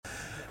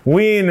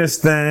We in this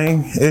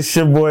thing. It's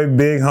your boy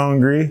Big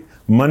Hungry.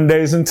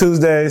 Mondays and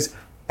Tuesdays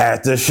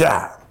at the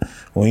shop.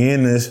 We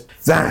in this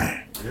thing.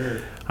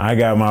 I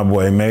got my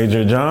boy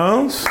Major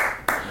Jones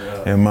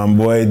and my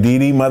boy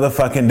DD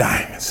motherfucking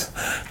Diamonds,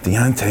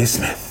 Deontay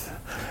Smith.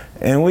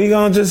 And we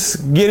gonna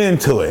just get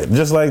into it,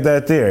 just like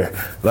that there.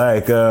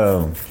 Like,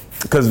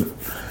 cause,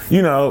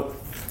 you know,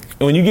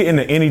 when you get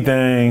into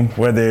anything,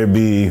 whether it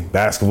be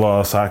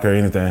basketball, soccer,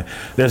 anything,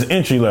 there's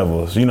entry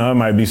levels. You know, it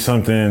might be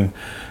something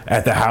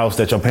at the house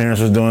that your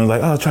parents was doing,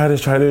 like, oh, try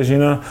this, you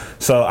know?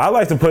 So I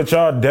like to put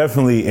y'all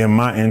definitely in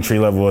my entry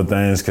level of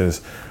things,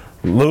 because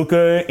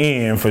Luca and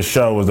Ian for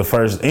sure was the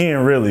first,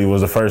 Ian really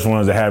was the first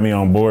ones that had me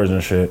on boards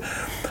and shit.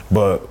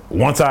 But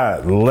once I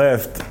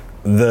left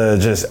the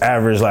just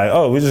average, like,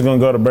 oh, we're just gonna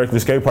go to Berkeley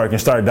Skate Park and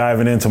start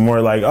diving into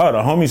more like, oh, the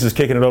homies is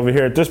kicking it over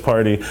here at this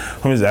party.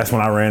 Homies, that's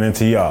when I ran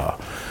into y'all.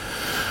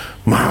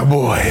 My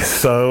boys.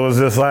 So it was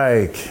just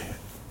like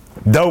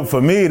dope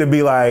for me to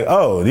be like,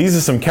 oh, these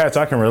are some cats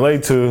I can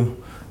relate to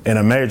in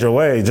a major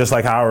way, just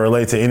like how I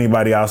relate to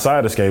anybody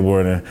outside of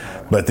skateboarding.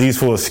 But these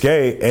fools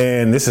skate,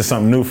 and this is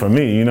something new for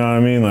me, you know what I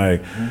mean?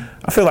 Like,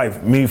 I feel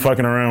like me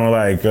fucking around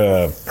with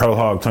like Pro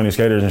Hawk, Tony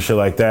Skaters and shit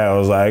like that, I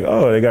was like,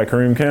 oh, they got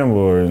Kareem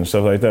Campbell and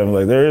stuff like that. I'm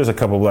like, there is a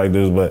couple black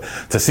dudes, but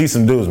to see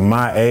some dudes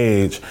my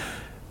age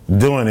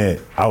doing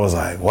it, I was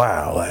like,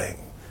 wow, like,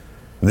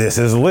 this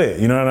is lit,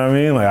 you know what I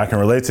mean? Like, I can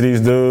relate to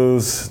these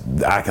dudes,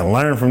 I can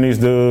learn from these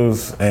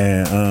dudes,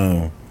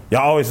 and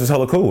y'all always was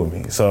hella cool with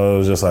me. So it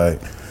was just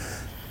like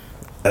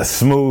a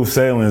smooth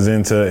sailings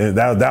into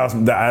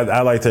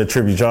I like to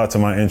attribute y'all to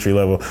my entry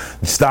level.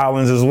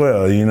 Stylings as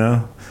well, you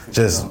know?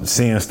 Just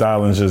seeing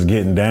Stylings just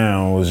getting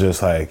down was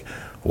just like,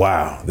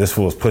 wow, this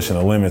fool's pushing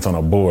the limits on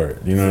a board,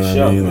 you know what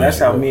I mean? That's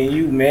how me and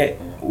you met.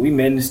 We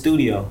met in the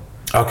studio.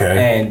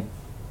 Okay. And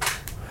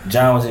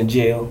John was in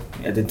jail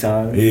at the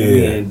time. Yeah.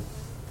 And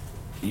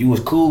you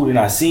was cool, and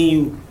I seen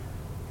you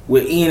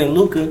with Ian and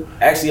Luca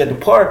actually at the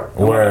park.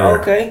 Word.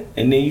 Like, okay.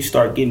 And then you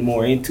start getting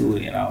more into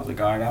it, and I was like,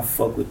 all right, I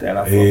fuck with that.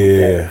 I fuck with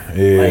that.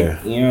 Yeah.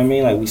 Like, you know what I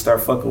mean? Like, we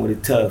start fucking with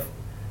it tough.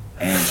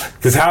 And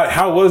cause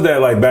how was that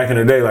like back in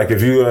the day? Like,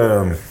 if you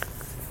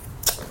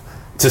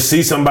to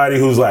see somebody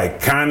who's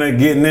like kind of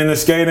getting into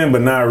skating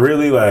but not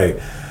really,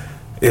 like,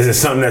 is it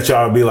something that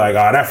y'all be like,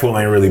 oh, that fool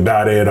ain't really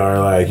about it, or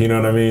like, you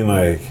know what I mean?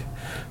 Like,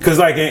 cause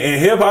like in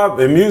hip hop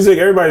and music,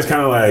 everybody's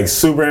kind of like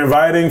super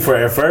inviting for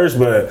at first,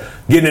 but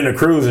getting into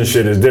crews and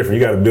shit is different.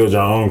 You got to build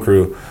your own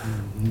crew.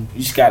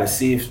 you just got to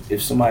see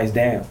if somebody's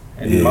down.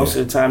 And most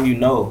of the time, you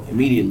know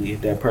immediately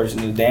if that person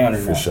is down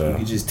or not. Sure. You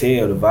can just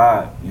tell the vibe. You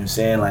know what I'm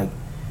saying? Like,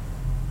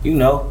 you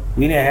know,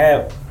 we didn't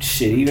have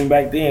shit. Even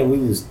back then,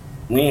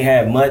 we ain't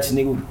have much,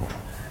 nigga.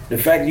 The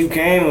fact that you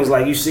came was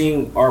like you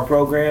seen our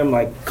program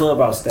like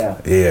Clubhouse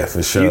style. Yeah,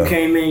 for sure. You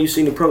came in, you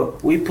seen the program.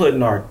 We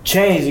putting our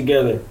chains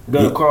together,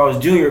 go to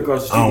Carl's Jr.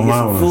 across the street to get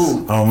some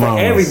food for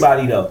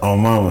everybody though. On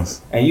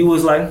mamas. And you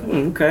was like,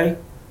 okay,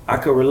 I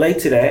could relate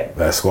to that.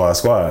 That's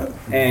squad.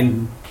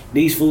 And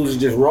these fools are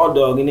just raw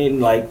dogging it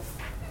and like,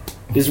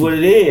 this is what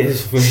it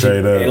is.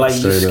 Straight up. And like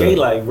you skate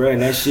like, bro,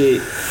 and that shit.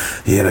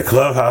 Yeah, the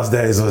Clubhouse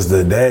days was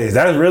the days.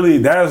 That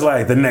was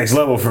like the next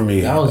level for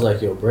me. That was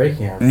like your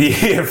breaking.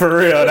 Yeah, for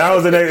real. That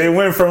was the next. It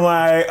went from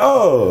like,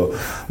 oh,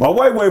 my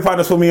white boy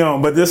partners put me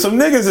on, but there's some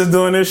niggas that's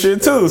doing this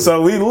shit too.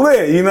 So we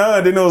lit, you know.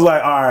 And then it was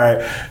like, all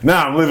right,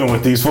 now I'm living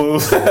with these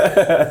fools.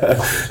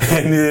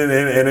 and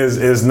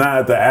it's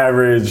not the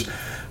average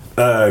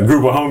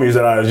group of homies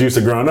that I was used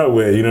to growing up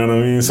with. You know what I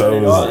mean?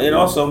 So it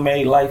also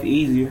made life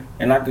easier.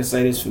 And I can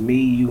say this for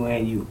me, you,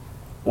 and you.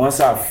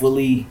 Once I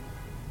fully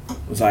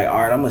was like,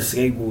 all right, I'm a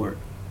skateboard.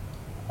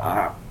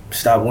 I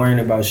stopped worrying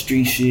about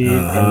street shit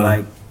and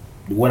like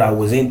what I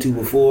was into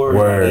before.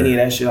 Like any of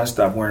that shit, I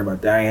stopped worrying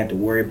about that. I ain't had to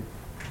worry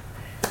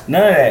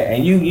none of that.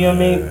 And you know what I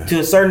mean? To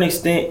a certain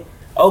extent,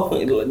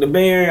 Oakland, the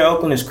Bay Area,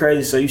 Oakland is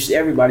crazy. So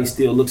everybody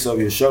still looks over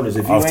your shoulders.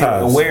 If you ain't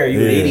aware,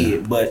 you're an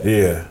idiot. But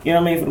you know what I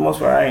mean? For the most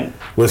part, I ain't.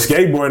 With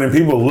skateboarding,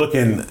 people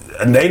looking,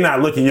 they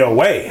not looking your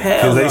way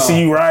because they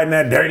see you riding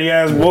that dirty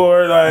ass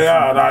board. Like,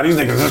 oh, nah, these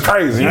niggas is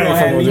crazy. You don't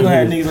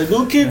have niggas like,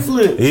 go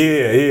kickflip.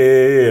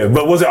 Yeah.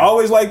 But was it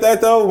always like that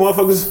though,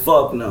 motherfuckers?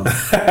 Fuck no.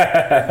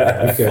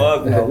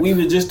 Fuck no. We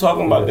was just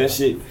talking about that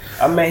shit.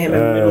 I met him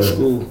in middle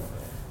school.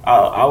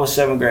 I was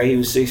 7th grade. He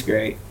was 6th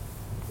grade.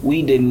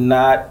 We did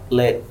not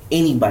let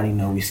anybody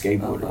know we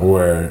skateboarded.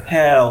 Word.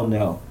 Hell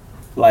no.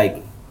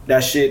 Like,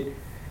 that shit,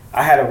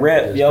 I had a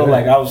rep,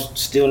 like I was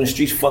still in the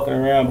streets fucking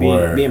around,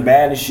 being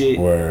bad and shit.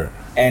 Word.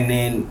 And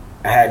then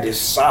I had this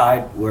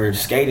side where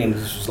skating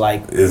was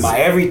like my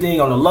everything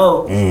on the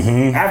low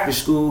after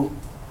school,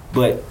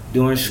 but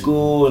during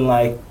school and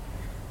like,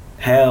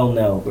 hell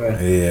no, bro.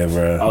 Yeah,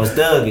 bro. I was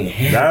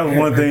thugging. That was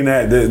one thing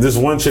that this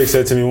one chick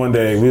said to me one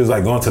day. We was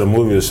like going to the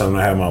movie or something.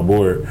 I had my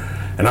board.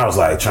 And I was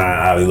like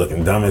trying,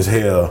 looking dumb as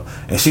hell.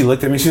 And she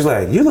looked at me, she was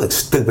like, you look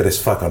stupid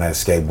as fuck on that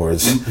skateboard.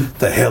 What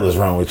the hell is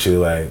wrong with you?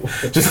 Like,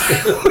 just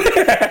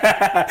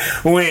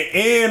went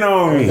in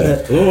on me.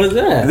 What was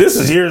that? This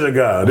was years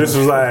ago. This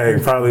was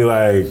like, probably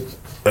like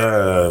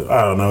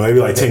I don't know, maybe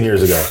like 10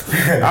 years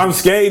ago. I'm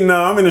skating,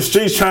 I'm in the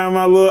streets trying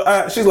my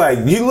little, she's like,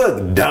 you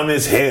look dumb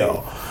as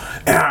hell.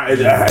 And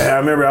I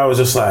remember I was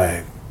just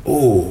like,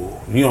 ooh,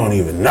 you don't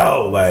even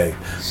know, like,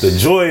 the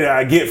joy that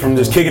I get from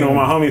just kicking with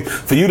my homies.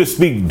 For you to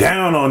speak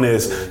down on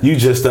this, you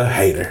just a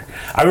hater.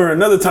 I remember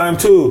another time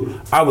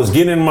too, I was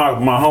getting in my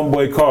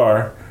homeboy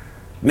car,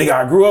 nigga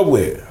I grew up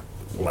with,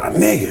 my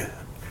nigga.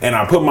 And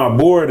I put my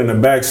board in the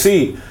back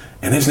seat,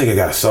 and this nigga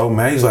got so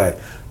mad. He's like,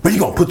 but you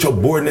gonna put your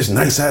board in this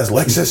nice ass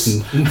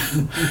Lexus? He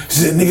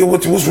said, nigga,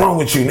 what's wrong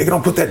with you? Nigga,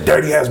 don't put that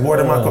dirty ass board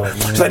in my car.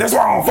 He's like, that's why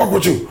I don't fuck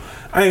with you.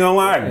 I ain't gonna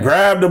lie, I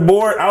grabbed the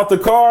board out the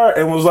car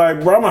and was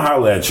like, bro, I'm gonna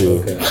holler at you.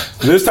 Okay.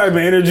 This type of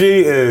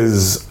energy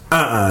is,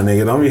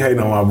 nigga, don't be hating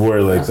on my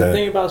board like that. The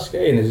thing about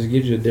skating, it just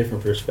gives you a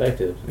different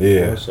perspective.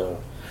 Yeah. So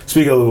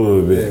speak a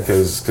little bit,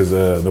 because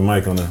the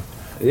mic on the...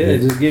 Yeah, it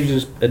just gives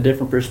you a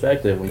different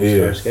perspective when you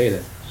start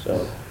skating.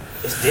 So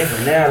it's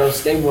different now though.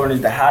 Skateboarding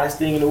is the hottest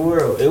thing in the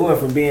world. It went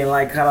from being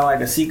like kind of like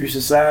a secret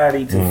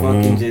society to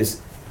fucking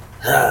just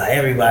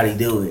everybody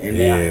do it. And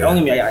then,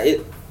 don't get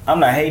me, I'm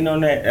not hating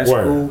on that. That's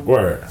cool.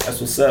 That's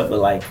what's up. But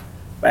like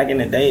back in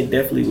the day, it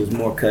definitely was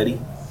more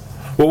cutty.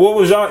 Well, what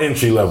was y'all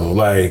entry level?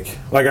 Like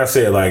I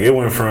said, like it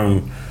went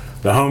from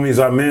the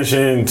homies I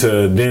mentioned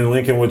to then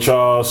linking with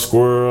y'all,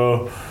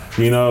 Squirrel.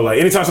 You know, like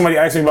anytime somebody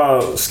asks me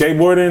about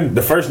skateboarding,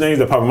 the first names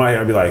that pop in my head,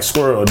 I'd be like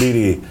Squirrel,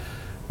 DD,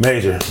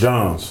 Major,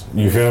 Jones.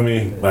 You feel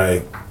me?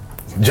 Like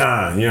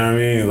John. You know what I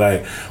mean?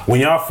 Like when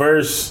y'all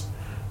first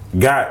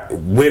got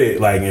with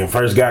it, like, and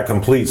first got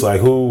completes, like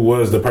who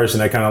was the person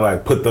that kind of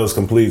like put those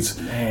completes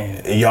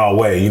in y'all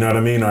way? You know what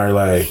I mean? Or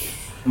like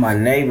my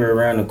neighbor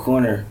around the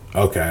corner.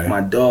 Okay. My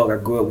dog, I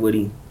grew up with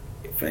him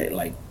for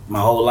like my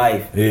whole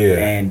life. Yeah.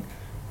 And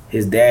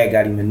his dad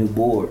got him a new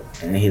board,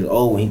 and his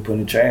old one he put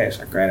in the trash.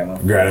 I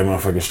grabbed that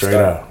motherfucker straight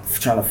out.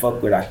 Trying to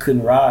fuck with it. I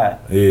couldn't ride.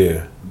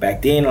 Yeah.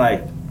 Back then,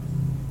 like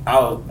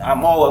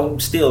I'm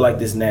still like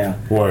this now.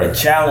 Word. A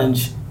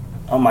challenge.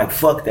 I'm like,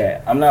 fuck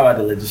that. I'm not about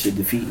to let this shit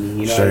defeat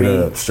me. You know what I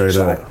mean? Straight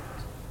up. I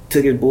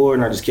took his board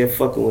and I just kept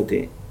fucking with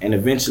it. And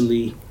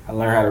eventually, I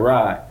learned how to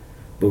ride.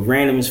 But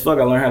random as fuck,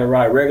 I learned how to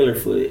ride regular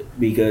foot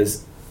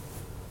because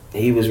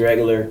he was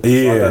regular.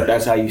 Yeah. So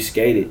that's how you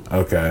skated.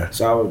 Okay.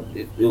 So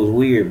it was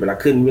weird, but I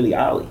couldn't really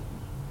ollie.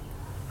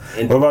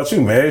 And what about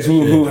you, Maze?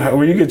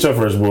 Where you get your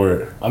first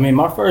board? I mean,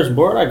 my first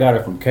board, I got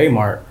it from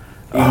Kmart.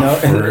 You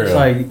know, and real. It's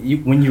like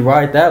when you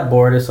ride that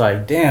board, it's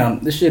like,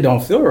 damn, this shit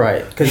don't feel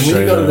right. Because when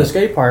you go to the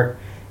skate park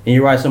and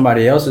you ride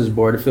somebody else's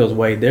board, it feels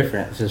way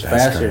different. It's just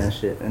faster and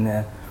shit. And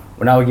then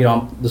when I would get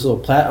on this little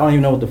I don't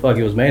even know what the fuck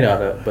it was made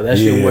out of, but that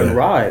shit wouldn't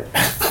ride.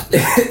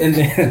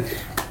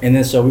 and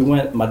then so we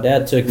went. My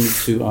dad took me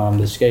to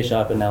the skate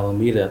shop in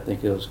Alameda. I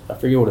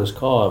forget what it was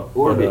called.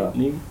 Orbit.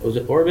 Was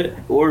it Orbit?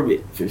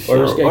 Orbit for sure.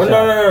 Orbit skate shop.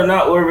 No,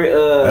 not Orbit.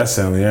 That's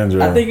San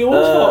Leandro. I think it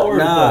was called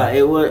Orbit. Nah,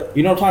 it was.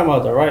 You know what I'm talking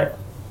about, though, right?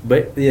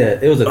 But yeah,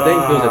 it was a thing.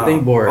 It was a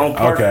thing board on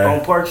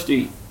Park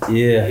Street.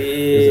 Yeah, it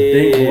was a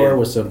thing board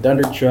with some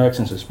Thunder trucks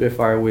and some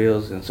Spitfire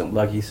wheels and some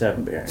Lucky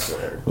 7 bearings.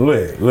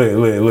 Lit.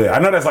 I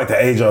know that's like the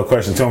age-old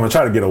question too. I'm gonna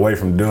try to get away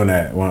from doing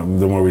that.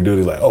 The more we do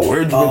this, like,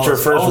 where'd you get your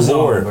first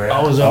board?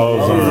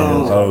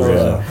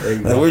 Ozone.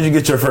 Like, where'd you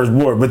get your first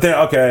board? But then,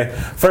 okay,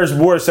 first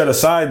board set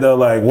aside though.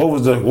 Like, what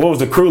was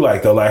the crew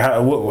like though? Like,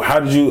 how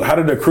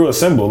did the crew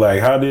assemble?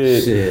 Like, how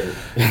did?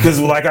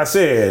 Because like I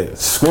said,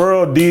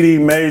 Squirrel, DD,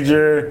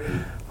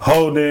 Major,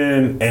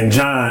 Holden, and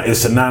John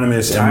is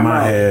synonymous in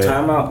my head.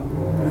 Time out.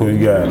 Who you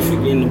got? You're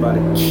forgetting about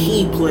a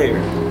key player.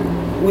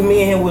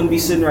 Me and him wouldn't be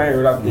sitting right here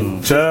without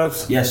this.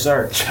 Chubbs? Yes,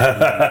 sir. Hey,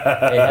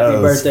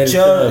 happy birthday to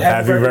Chubbs.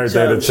 Happy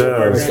birthday to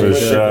Chubbs,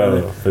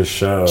 for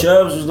sure.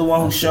 Chubbs was the one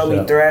who showed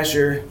me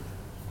Thrasher,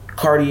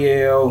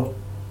 Cardiel,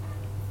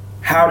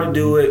 how to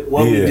do it,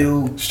 what we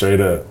do. Straight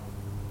up.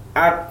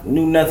 I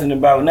knew nothing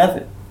about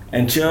nothing.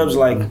 And Chubbs,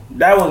 like,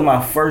 that was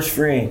my first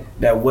friend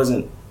that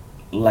wasn't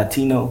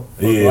Latino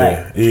or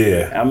black.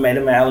 Yeah. I met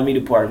him at Alameda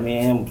Park,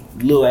 man. Him,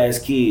 little ass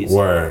kids.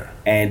 Word.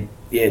 And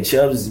yeah,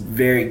 Chubbs is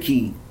very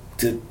key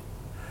to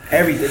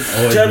everything.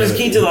 Chubbs is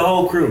key to the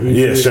whole crew.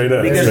 Yeah, straight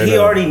up. Because he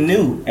already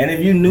knew. And if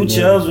you knew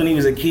Chubbs when he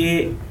was a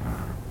kid,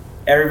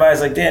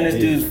 everybody's like, damn, this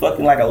dude's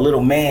fucking like a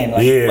little man.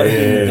 Like,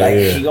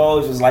 he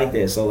always was like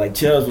that. So like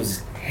Chubbs was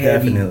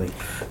heavy. Definitely.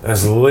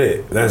 That's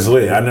lit.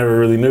 I never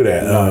really knew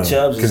that.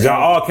 Because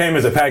y'all all came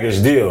as a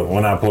package deal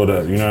when I pulled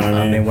up. You know what I mean?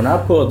 I mean, when I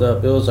pulled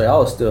up, it was like I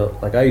was still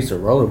like I used to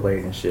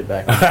rollerblade and shit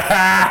back then.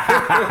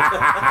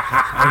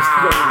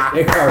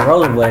 They started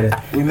rollerblading.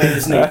 We made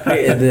this nigga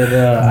pit. And then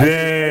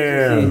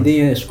damn.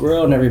 D and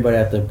Squirrel and everybody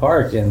at the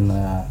park, and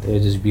they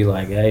would just be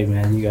like, "Hey,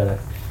 man, you gotta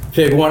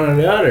pick one or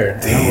the other."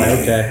 And I'm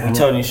like, "Okay." I'm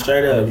telling you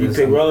straight up, you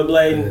pick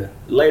rollerblading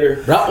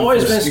later. But I've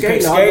always been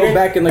skating. I'll go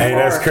back in the car. Hey,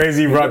 that's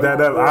crazy you brought that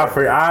up. I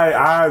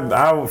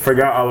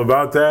forgot all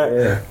about that.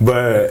 Yeah.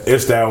 But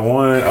it's that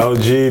one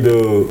OG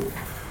dude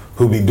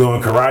who be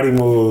doing karate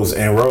moves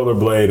and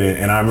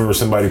rollerblading, and I remember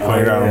somebody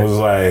pointed out and was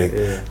like,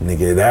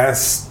 nigga,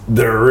 that's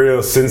the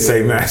real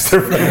sensei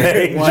master for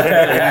Major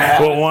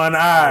with one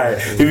eye.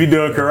 He be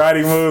doing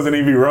karate moves and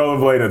he be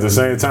rollerblading at the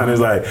same time. It's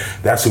like,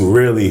 that's who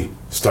really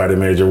started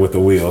Major with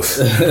the wheels.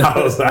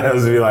 I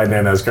was be like,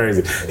 man, that's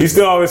crazy. He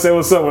still always say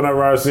what's up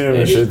whenever I see him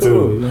and shit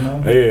too. You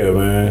know? Yeah,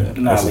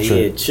 man. Nah, but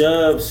yeah,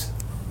 Chubbs,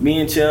 me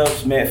and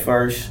Chubbs met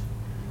first,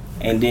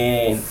 and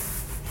then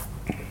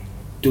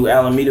through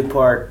Alameda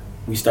Park,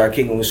 we started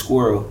kicking with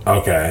Squirrel.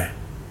 Okay.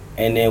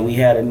 And then we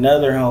had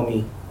another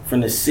homie from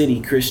the city,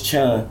 Chris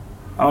Chun.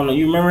 I don't know,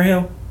 you remember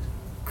him?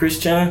 Chris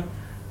Chun?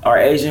 Our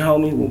Asian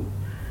homie.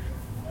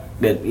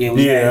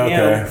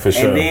 Okay, for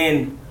sure. And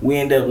then we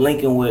ended up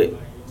linking with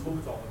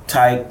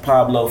Tyke,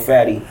 Pablo,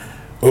 Fatty.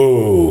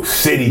 Ooh,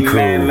 City Crew.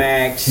 Mad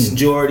Max,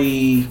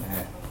 Jordy,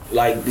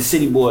 like the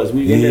City Boys.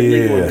 We ended up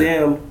linking with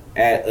them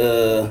at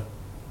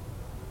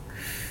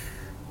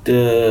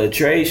the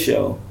trade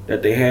show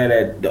that they had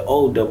at the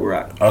old Double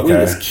Rock. Okay. We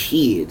was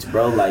kids,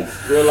 bro, like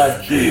real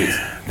life kids.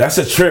 That's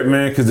a trip,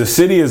 man, because the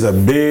city is a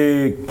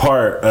big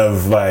part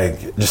of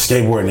like just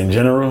skateboarding in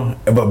general.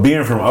 But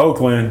being from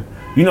Oakland,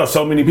 you know,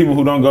 so many people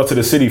who don't go to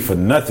the city for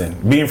nothing.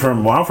 I'm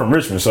from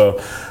Richmond, so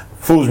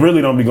fools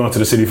really don't be going to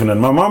the city for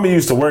nothing. My mama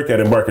used to work at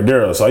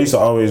Embarcadero, so I used to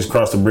always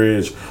cross the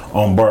bridge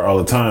on BART all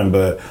the time.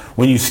 But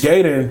when you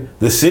skating,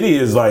 the city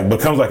is like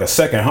becomes like a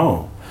second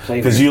home.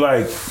 Because you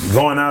like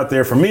going out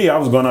there. For me, I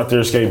was going out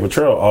there skating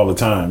Patrol all the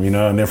time, you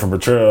know. And then from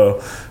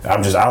Patrol,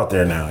 I'm just out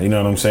there now. You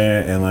know what I'm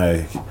saying? And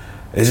like,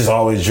 it's just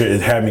always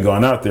it had me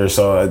going out there.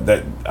 So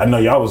that I know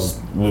y'all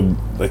was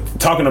like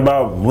talking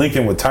about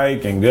linking with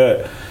Tyke and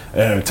Gut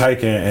and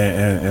Tyke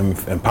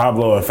and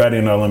Pablo and Fatty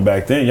and all them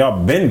back then.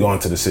 Y'all been going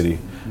to the city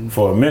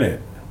for a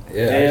minute.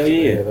 Yeah, hell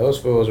yeah.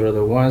 Those fools were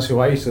the ones who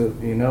I used to,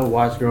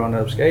 watch growing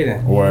up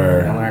skating.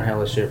 Word. And learn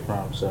hella shit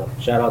from. So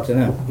shout out to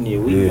them. Yeah,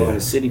 we were in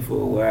the city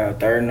for a while.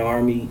 3rd and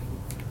Army,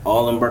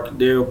 all in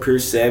Embarcadero, Pier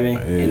 7,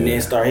 and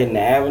then start hitting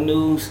the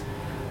avenues,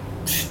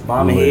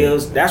 Bombing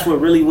Hills. That's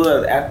what really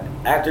was.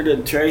 After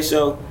the trade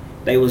show,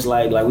 they was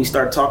like we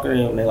started talking to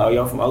them. They like,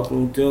 y'all from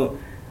Oakland too?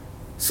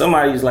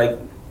 Somebody's like,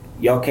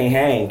 y'all can't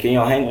hang. Can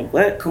y'all hang? Like,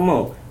 what? Come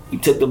on. You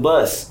took the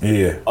bus.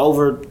 Yeah.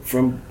 Over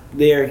from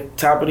there,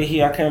 top of the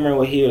hill. I can't remember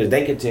what hill it is.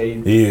 They could tell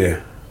you.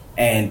 Yeah.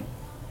 And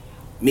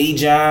me,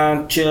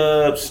 John,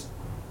 Chubbs,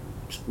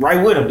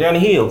 right with him down the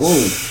hill.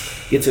 Boom.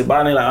 Get to the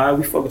bottom. Like, all right,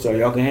 we fuck with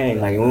y'all can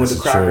hang. Like, we went to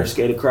Crocker,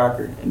 skated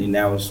Crocker, and then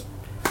that was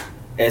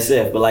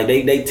SF. But like,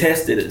 they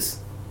tested us.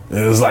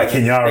 It was like,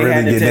 can y'all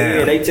really get down?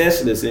 Yeah, they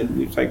tested us, and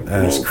we was like,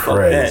 that's fuck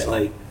crazy. that.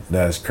 Like,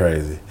 that's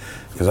crazy.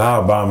 Because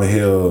I'll bomb a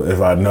hill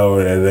if I know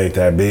that it ain't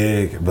that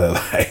big, but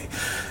like,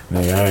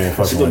 nigga, I ain't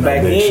fucking with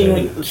back no big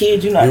then, shit.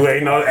 Kid, you not. You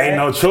ain't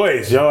no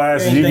choice. Your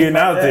ass, you getting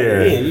out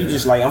there. Yeah, you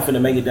just like, I'm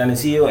finna make it down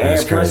this hill.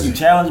 That's and plus, crazy. you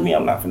challenge me,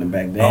 I'm not finna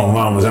back down. Oh,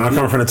 mamas, and I'm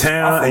coming from the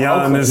town, and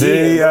y'all in the Oakland,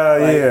 city.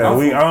 like,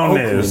 We own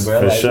Oakland, this bro.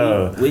 for Like,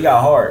 sure. We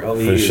got heart over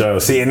here. For sure.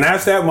 See, and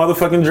that's that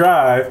motherfucking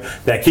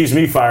drive that keeps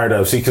me fired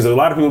up. See, because a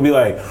lot of people be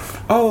like,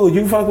 oh,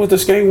 you fuck with the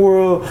skate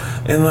world,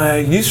 and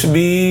like, you should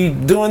be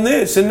doing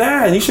this and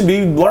that, and you should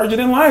be larger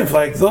than life.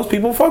 Like, those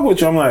people fuck with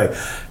you. I'm like,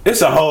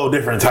 it's a whole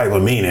different type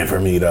of meaning for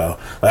me, though.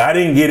 Like, I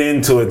didn't get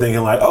into it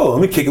thinking like, oh,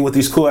 let me kick it with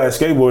these cool ass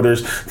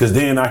skateboarders, because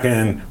then I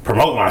can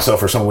promote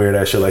myself or some weird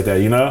ass shit like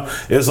that, you know?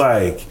 It's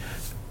like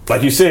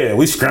you said,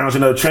 we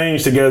scrounging up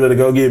change together to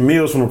go get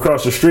meals from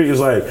across the street. Is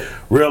like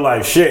real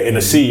life shit. And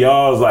to see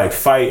y'all's like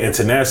fight and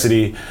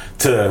tenacity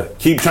to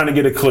keep trying to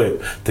get a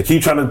clip, to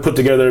keep trying to put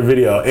together a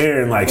video,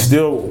 and like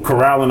still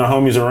corralling the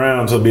homies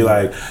around to be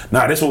like,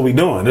 nah, this what we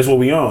doing, this what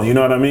we on. You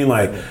know what I mean?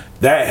 Like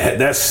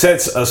that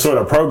sets a sort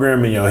of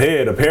program in your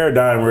head, a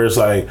paradigm where it's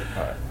like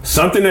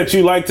something that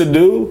you like to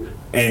do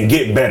and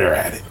get better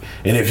at it.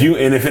 And if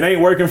it ain't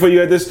working for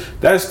you at this,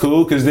 that's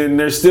cool, because then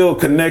there's still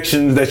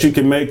connections that you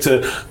can make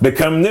to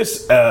become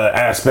this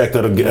aspect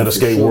of the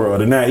skate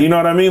world and that. You know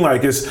what I mean?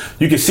 Like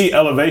you can see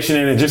elevation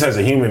in it just as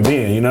a human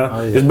being. You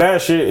know, It's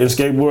bad shit in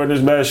skateboarding.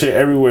 There's bad shit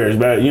everywhere. It's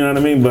bad. You know what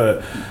I mean?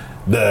 But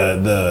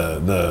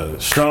the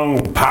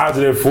strong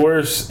positive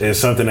force is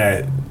something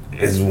that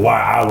is why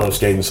I love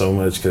skating so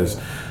much, because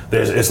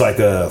it's like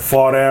a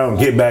fall down,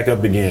 get back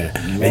up again,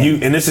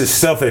 and this is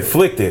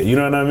self-inflicted. You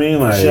know what I mean?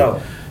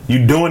 Like.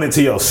 You doing it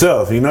to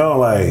yourself, you know?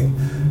 Like,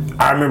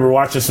 I remember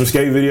watching some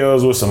skate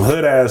videos with some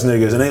hood ass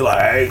niggas, and they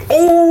like,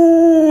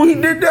 oh, he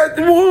did that.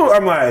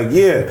 I'm like,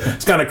 yeah,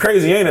 it's kind of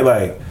crazy, ain't it?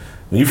 Like,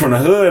 when you from the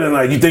hood and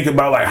like you think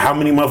about like how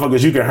many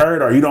motherfuckers you can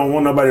hurt, or you don't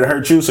want nobody to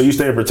hurt you, so you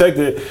stay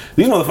protected.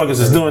 These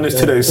motherfuckers is doing this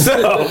to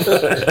themselves,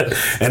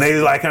 and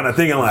they like kind of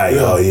thinking like,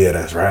 oh yeah,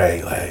 that's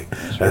right. Like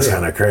that's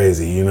kind of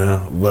crazy, you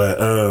know? But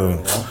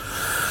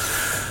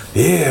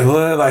yeah,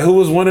 but like, who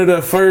was one of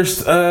the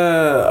first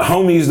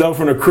homies though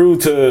from the crew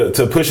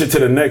to push it to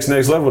the next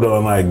level though,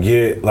 and like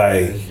get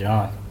like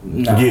John?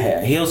 Nah,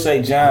 he'll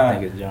say John. I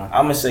think it's John.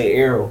 I'm gonna say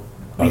Errol,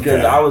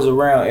 because I was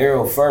around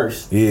Errol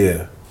first.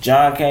 Yeah.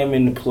 John came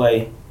into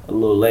play a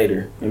little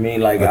later. I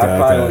mean, like I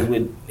probably was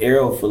with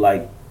Errol for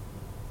like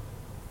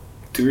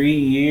 3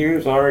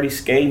 years already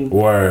skating.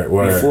 Word.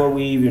 Before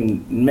we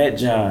even met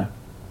John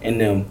and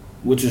them,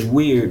 which was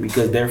weird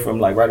because they're from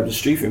like right up the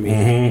street from me,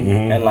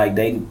 and like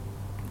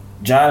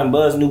John and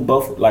Buzz knew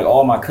both, like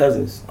all my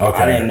cousins.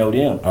 Okay. I didn't know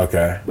them.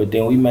 Okay. But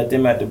then we met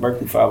them at the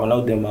Berkeley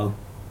 510 demo,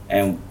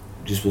 and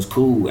just was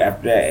cool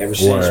after that ever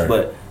since. Word.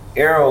 But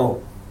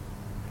Arrow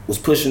was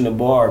pushing the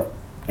bar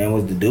and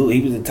was the dude.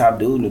 He was the top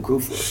dude in the crew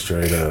for us.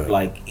 Straight up.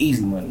 Like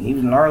easy money. He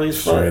was gnarly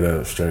as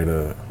fuck. Straight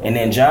up. And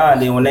then John,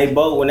 when they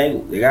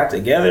got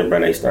together, bro,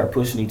 they started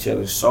pushing each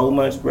other so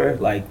much, bro.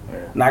 Like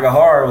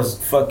Nagahara was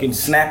fucking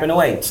snapping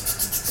away.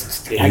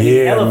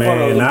 Yeah,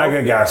 man.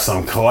 Naga got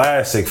some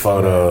classic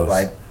photos.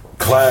 Like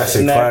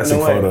classic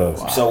photos.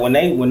 Wow. So when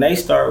they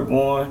started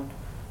when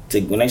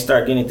they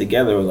started getting it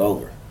together, it was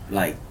over.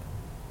 Like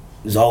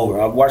it was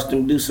over. I watched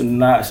them do some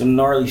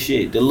gnarly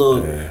shit.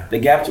 The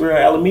Gap to Real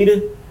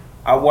Alameda,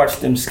 I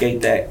watched them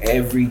skate that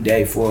every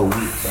day for a week,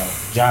 bro.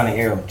 John and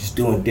Arrow just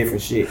doing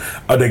different shit.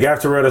 Oh, the Gap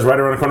to Real that's right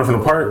around the corner from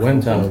the park?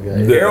 One time ago.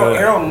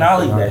 Arrow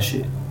nollied that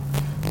shit.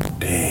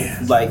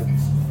 Damn. Like,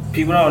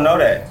 people don't know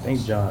that.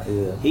 Thanks, John.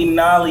 Yeah. He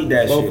nollied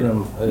that Both shit.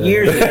 of them.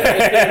 Years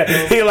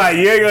ago. He like,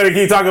 you ain't gonna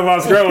keep talking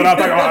about Scrub without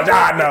talking about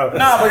John, though.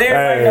 Nah, but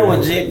everybody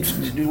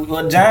know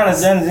what John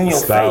has done is in your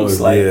face.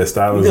 Like,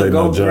 Stylus you ain't could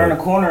go no joke. around the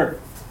corner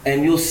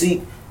and you'll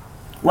see.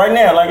 Right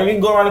now, like if you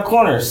go around the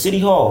corner, City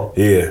Hall.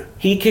 Yeah.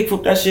 He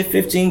kickflipped that shit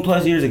 15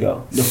 plus years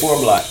ago, the 4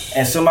 block.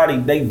 And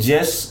they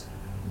just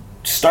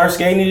start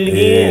skating it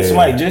again. Yeah.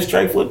 Somebody just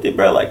straight flipped it,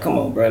 bro. Like, come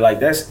on, bro. Like,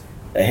 that's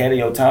ahead of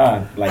your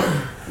time. Like,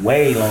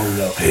 way long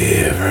ago.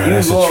 Yeah, bro. You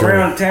That's go true.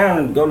 around town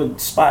and go to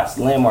spots,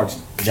 landmarks.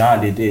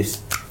 John did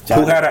this.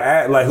 Who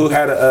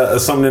had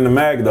something in the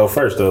mag though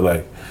first though,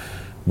 like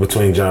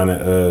between John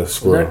and Was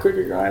Squirrel? that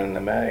quicker grind in the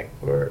mag?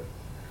 Or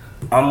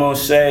I'm gonna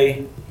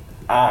say,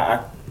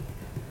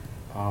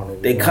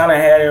 they kind of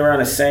had it around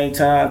the same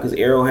time because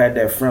Arrow had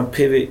that front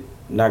pivot,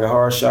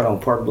 Nagahara shot on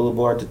Park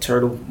Boulevard, the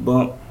turtle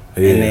bump,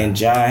 and then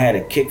John had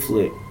a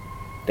kickflip,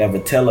 that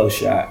Vitello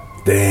shot.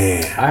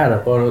 Damn. I had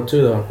a photo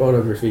too though,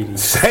 photo graffiti.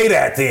 Say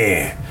that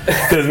then,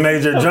 because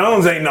Major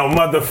Jones ain't no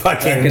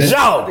motherfucking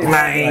joke,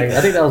 man.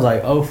 I think that was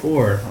like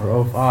 04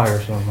 or 05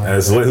 or something. Like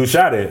That's who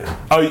shot it.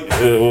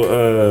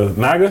 Oh,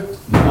 Naga.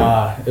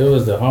 It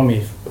was the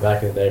homie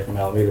back in the day from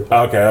Alameda.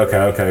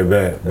 Okay,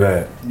 bet.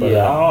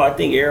 I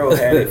think Arrow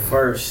had it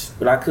first,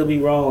 but I could be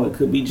wrong. It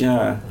could be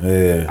John.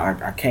 Yeah.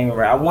 I can't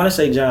remember. I want to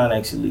say John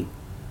actually,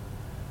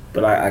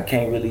 but I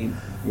can't really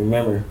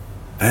remember.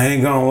 I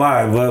ain't gonna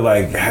lie, but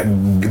like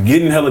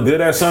getting hella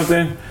good at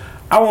something,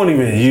 I won't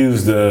even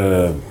use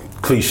the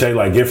cliche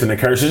like gift and the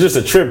curse. It's just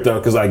a trip though,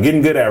 because like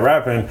getting good at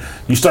rapping,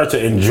 you start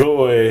to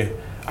enjoy.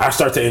 I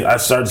start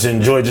to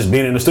enjoy just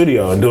being in the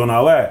studio and doing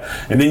all that,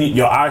 and then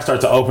your eyes start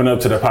to open up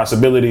to the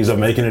possibilities of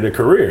making it a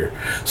career.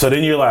 So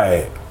then you're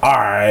like, all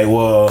right,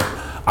 well,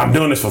 I'm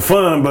doing this for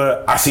fun,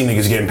 but I see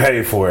niggas getting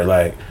paid for it.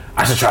 Like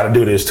I should try to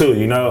do this too,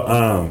 you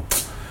know.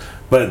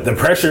 But the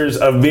pressures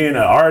of being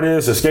an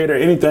artist, a skater,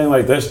 anything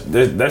like that's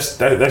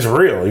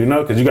real, you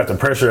know, because you got the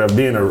pressure of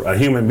being a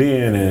human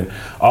being and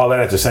all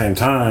that at the same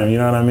time. You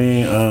know what I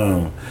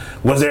mean?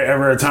 Was there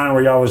ever a time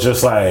where y'all was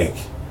just like,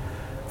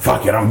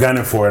 fuck it, I'm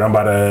gunning for it. I'm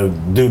about to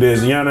do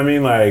this. You know what I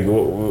mean? Like,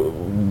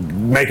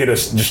 make it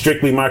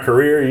strictly my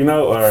career, you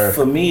know? Or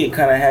for me, it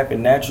kind of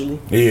happened naturally.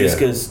 Yeah. Just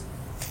because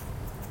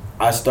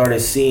I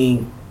started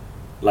seeing,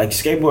 like,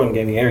 skateboarding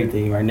gave me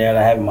everything right now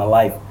that I have in my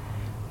life.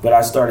 But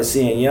I started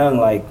seeing young,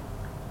 like,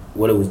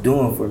 what it was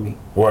doing for me.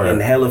 Word.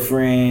 And hella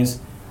friends.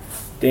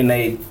 Then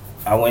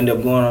I wound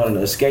up going on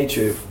a skate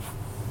trip.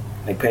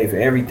 They paid for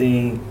everything.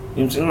 You know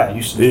what I'm saying? I'm not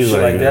used to do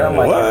shit like that. I'm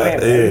like, you're paying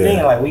for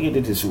everything. Like, we get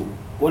to this.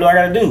 What do I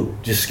gotta do?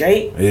 Just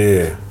skate?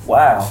 Yeah.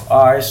 Wow.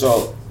 All right.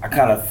 So I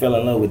kind of fell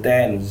in love with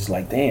that and was just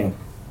like, damn,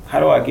 how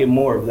do I get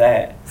more of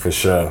that? For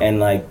sure. And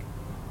like,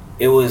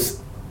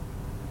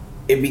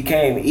 it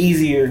became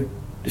easier.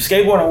 The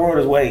skateboarding world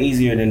is way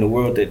easier than the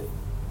world that,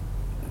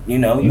 you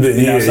know, you've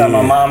been outside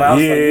my mom's house,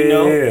 you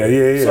know?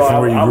 Yeah. So From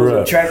where you I was grew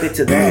up. attracted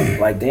to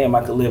that. Like, damn,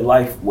 I could live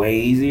life way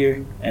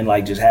easier and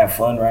like just have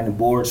fun riding the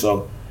board.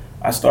 So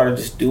I started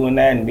just doing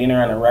that and being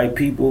around the right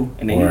people.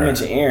 And then you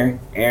mentioned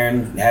Aaron.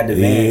 Aaron had the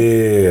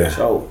van. Yeah.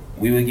 So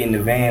we would get in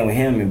the van with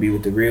him and be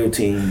with the real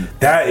team.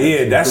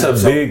 That's a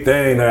big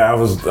thing that I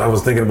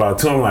was thinking about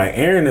too. I'm like,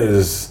 Aaron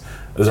is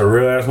a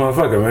real ass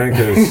motherfucker, man,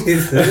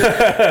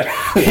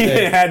 because he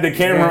had the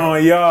camera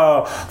on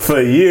y'all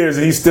for years,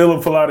 and he still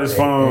will pull out his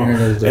phone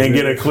and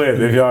get a clip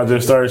if y'all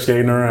just start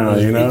skating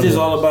around. You know, it's just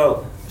all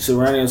about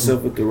surrounding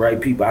yourself with the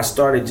right people. I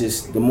started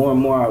the more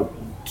and more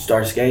I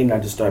started skating, I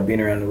just started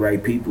being around the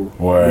right people.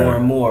 Word. More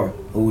and more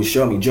who would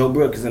show me. Joe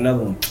Brook is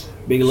another one.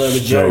 Big love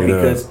to Joe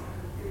because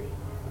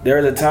there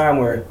was a time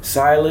where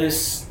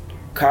Silas,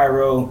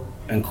 Cairo,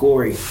 and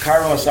Corey.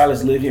 Cairo and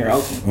Silas lived here in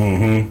Oakland.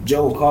 Mm-hmm.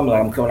 Joe would call me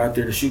like, I'm coming out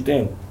there to shoot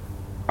them.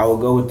 I would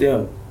go with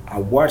them. I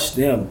watched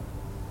them.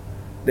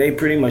 They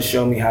pretty much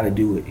showed me how to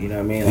do it. You know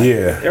what I mean? Like,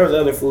 yeah. There was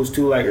other fools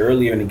too, like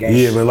earlier in the game.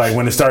 Yeah, but like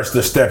when it starts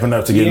to stepping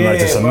up to getting like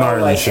to some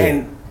gnarly shit.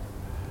 And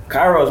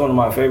Cairo is one of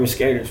my favorite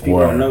skaters. People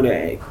Word. don't know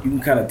that. You can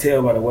kind of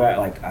tell by the way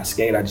I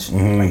skate. I just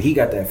like he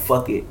got that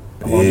fuck it.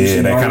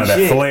 Yeah, that kind of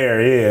that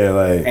flair. Yeah,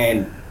 like.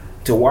 And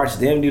to watch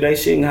them do that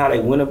shit and how they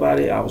went about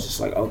it, I was just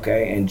like,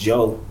 okay. And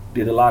Joe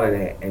did a lot of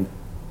that, and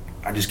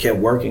I just kept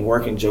working.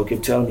 Joe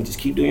kept telling me, just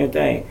keep doing your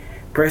thing.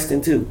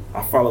 Preston too.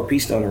 I followed P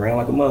Stone around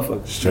like a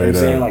motherfucker.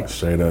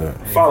 Straight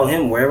up. Follow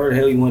him wherever the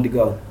hell he wanted to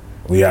go.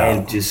 Yeah.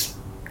 And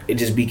it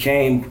just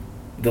became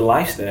the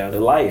lifestyle,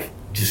 the life.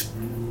 It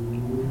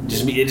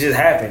just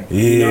happened.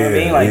 Yeah, you know what I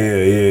mean? Like, yeah.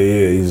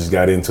 You just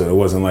got into it. It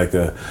wasn't like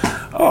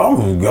I'm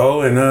gonna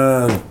go and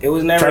it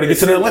was never try to get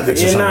to the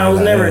Olympics. Yeah, no, it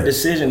was never a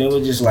decision. It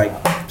was just like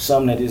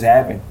something that just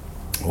happened.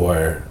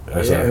 Where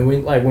and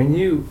when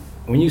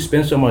you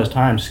spend so much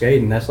time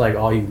skating, that's like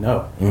all you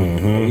know.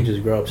 Mm-hmm. You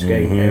just grow up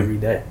skating every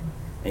day,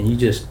 and you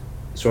just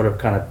sort of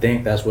kind of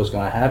think that's what's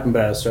gonna happen.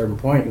 But at a certain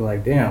point, you're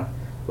like, damn.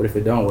 What if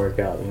it don't work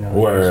out? You know,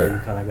 so you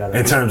kind of got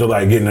in terms of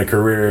like getting a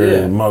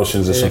career,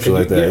 motions or something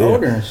like that. Get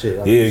older and shit.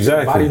 Like,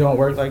 exactly. Body don't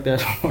work like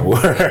that.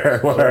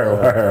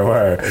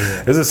 Word.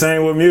 It's the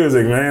same with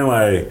music, man.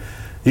 Like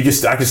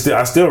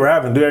I still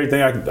rap and do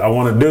everything I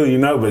want to do, you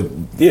know. But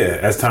yeah,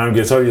 as time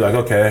gets older, you're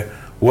like, okay,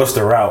 what's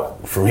the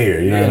route from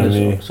here? You know what I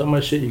mean? So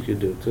much shit you could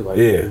do too. Like,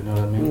 yeah. You know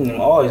what I mean?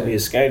 I'll always be a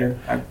skater.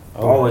 I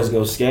always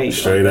go skate.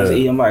 Straight up.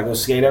 I might go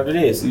skate after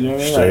this. You know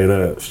what I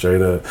mean?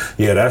 Straight up.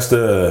 Yeah, that's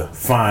the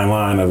fine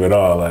line of it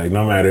all. Like,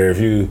 no matter if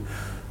you.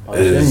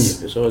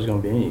 It's always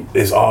gonna be in you.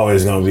 It's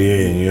always gonna be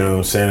in you. You know what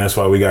I'm saying? That's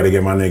why we got to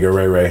get my nigga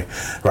Ray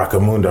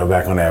Rockamundo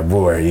back on that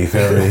board. You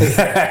feel me?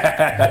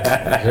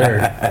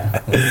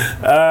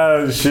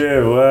 Oh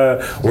shit!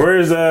 Well,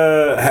 where's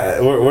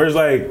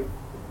like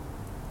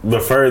the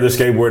furthest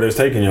skateboard that's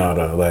taking y'all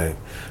though? Like,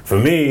 for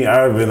me,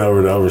 I've been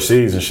over to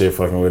overseas and shit,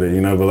 fucking with it. You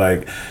know, but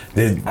like,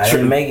 I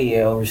didn't make it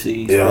yet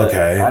overseas. Yeah,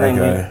 okay.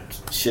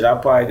 I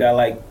probably got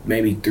like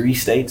maybe 3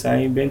 states I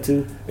ain't been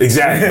to.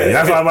 Exactly.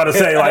 That's what I'm about to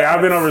say. Like, I've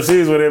been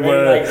overseas with it,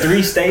 but like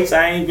 3 states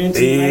I ain't been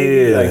to. Yeah.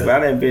 Maybe. Like, but I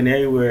done been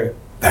everywhere.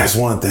 That's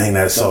one thing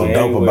that's so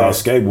dope about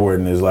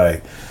skateboarding is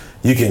like,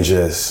 you can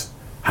just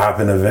hop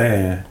in a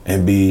van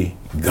and be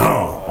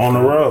gone on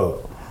the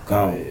road.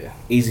 Gone. Yeah.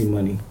 Easy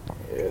money.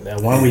 Yeah,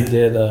 that one we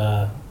did,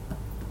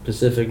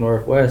 Pacific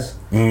Northwest.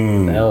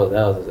 That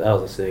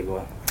was a sick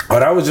one. Oh,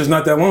 that was just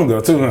not that long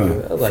ago too, huh?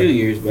 That was like a few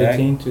years back.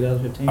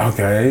 2015.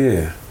 Okay,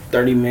 yeah.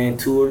 30-man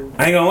tour.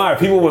 I ain't gonna lie,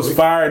 people was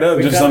fired up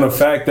just on the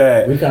fact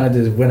that we kind of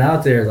just went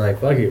out there like,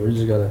 fuck it, we're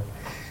just gonna.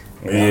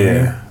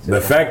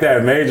 The fact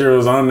that Major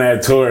was on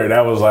that tour,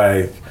 that was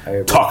like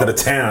talk of the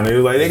town. It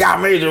was like they got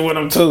Major with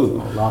them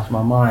too. I lost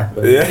my mind.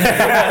 But Cause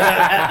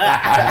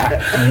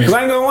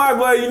I ain't gonna lie,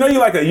 but you know you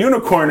like a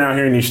unicorn out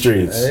here in these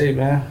streets. Hey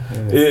man.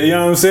 You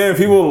know what I'm saying?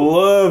 People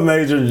love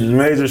major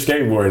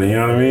skateboarding. You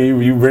know what I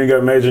mean? You bring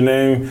up Major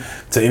name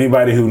to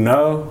anybody who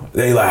know,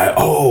 they like,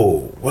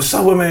 oh, what's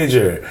up with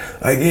Major?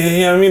 Like,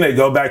 you know what I mean? They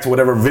go back to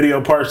whatever video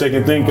parts they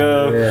can think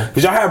of.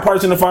 Cause y'all had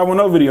parts in the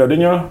 510 video,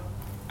 didn't y'all?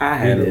 I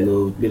had a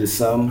little bit of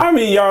something. I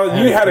mean, you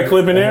had a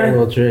clip in there. A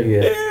little trick,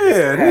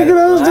 Yeah, nigga,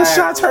 those just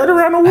shots heard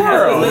around the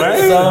world,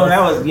 man. That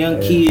was young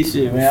kid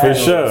shit, man.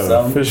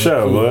 For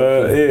sure,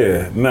 but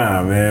yeah,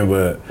 nah, man,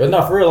 but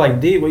no, for real,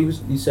 like D, what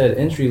you said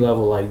entry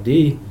level, like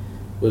D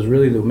was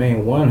really the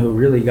main one who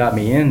really got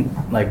me in,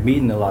 like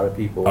meeting a lot of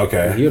people.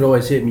 Okay. He would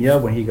always hit me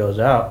up when he goes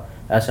out.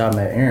 That's how I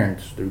met Aaron,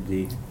 through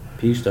D.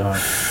 P-Stone,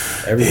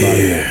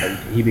 everybody. Yeah.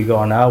 Like, he be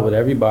going out with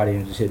everybody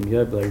and just hit me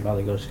up, like, about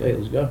to go skate,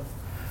 let's go.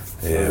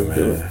 Yeah,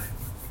 man.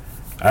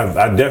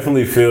 I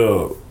definitely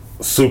feel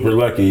super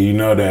lucky, you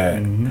know,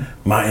 that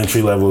my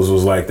entry levels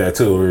was like that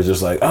too. Where it's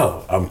just like,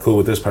 oh, I'm cool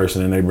with this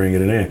person and they bring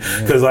it in.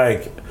 Cause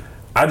like,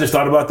 I just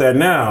thought about that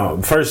now.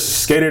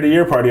 First Skater of the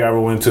Year party I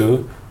ever went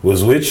to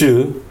was with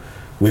you.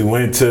 We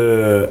went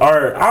to,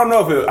 or I don't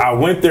know if I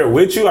went there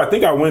with you. I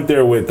think I went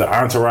there with the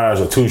entourage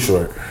of Too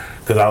Short.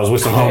 Because I was with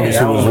some homies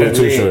who was with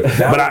Too Short.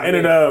 But I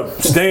ended up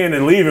staying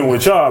and leaving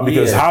with y'all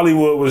because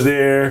Hollywood was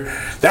there.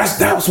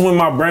 That's when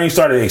my brain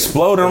started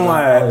exploding. I'm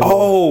like,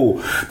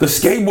 oh, the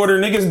skateboarder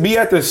niggas be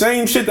at the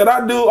same shit that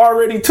I do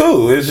already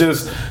too. It's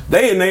just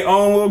they in their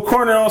own little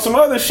corner on some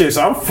other shit.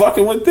 So I'm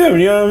fucking with them,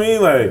 you know what I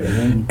mean? Like,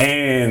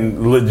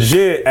 and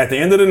legit, at the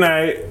end of the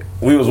night,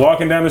 we was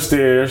walking down the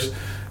stairs.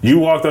 You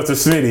walked up to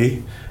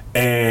Smitty.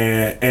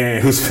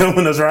 And who's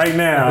filming us right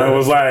now? It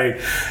was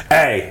like,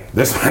 hey,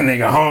 this my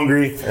nigga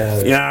hungry. You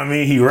know what I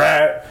mean? He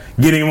rap,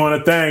 get him on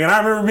a thing. And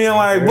I remember being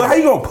like, well, how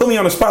you gonna put me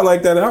on the spot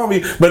like that?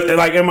 But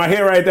like in my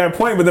head right at that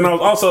point, but then I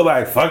was also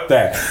like, fuck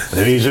that.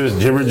 Let me just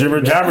jabber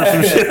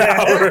some shit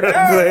out.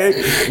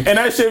 And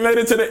that shit made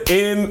it to the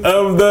end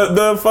of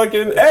the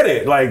fucking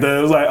edit. Like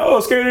it was like, oh,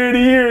 Skater of the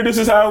Year, this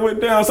is how it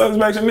went down, something's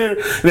back in there.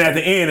 And at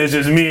the end, it's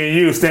just me and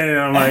you standing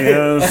there. I'm like, you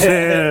know what I'm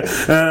saying?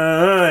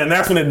 And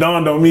that's when it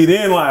dawned on me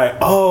then, like,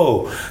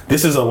 oh,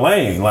 this is a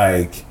lane.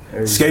 Like,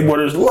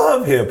 skateboarders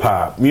love hip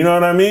hop. You know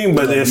what I mean?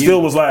 But it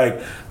still was like,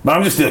 but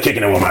I'm just still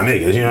kicking it with my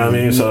niggas. You know what I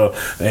mean? So,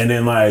 and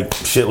then like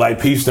shit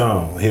like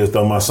P-Stone, he'll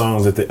throw my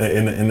songs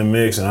in the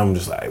mix, and I'm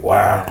just like,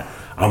 wow,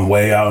 I'm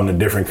way out in a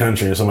different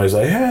country, and somebody's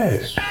like,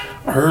 hey,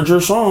 I heard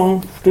your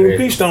song through the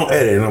Peach Stone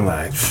edit. And I'm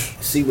like,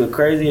 see, but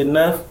crazy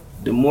enough,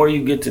 the more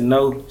you get to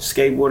know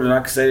skateboarding, and I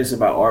can say this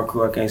about our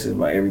crew, I can't say this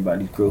about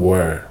everybody's crew.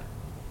 Word.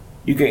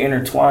 You can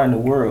intertwine the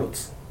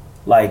worlds.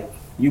 Like,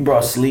 you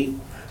brought Sleep.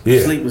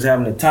 Yeah. Sleep was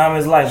having the time of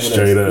his life with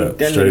Straight us. up.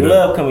 Then Straight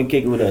love come and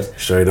kick it with us.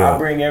 Straight up. I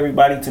bring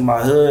everybody to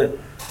my hood.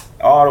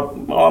 All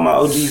my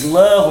OGs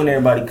love when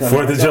everybody comes.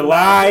 4th of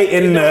July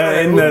in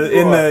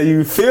the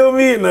you feel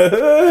me, in the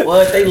hood.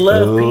 Well, they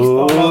love Peach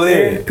Stone over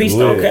there. Peach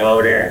Stone Lit. came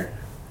over there.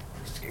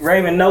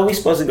 Raven, no, we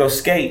supposed to go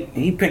skate.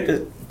 And he pick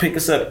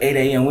us up 8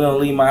 a.m. We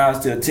don't leave my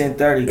house till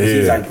 10:30 because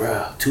he's like,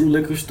 bro, 2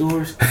 liquor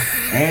stores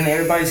and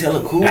everybody's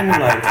hella cool.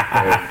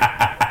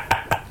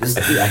 This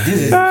is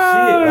shit.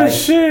 Like,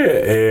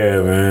 Shit.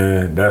 Yeah,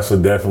 man. That's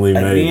what definitely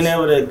like makes. being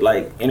able to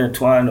like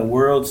intertwine the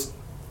worlds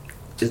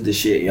is the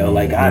shit, yo.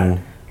 Like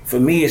for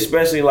me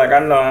especially, like I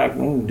know I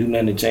don't do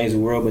nothing to change the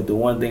world, but the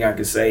one thing I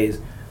can say is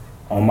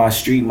on my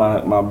street,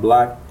 my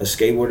block, a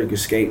skateboarder can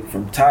skate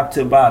from top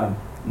to bottom,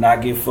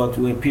 not get fucked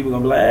with. People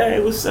gonna be like,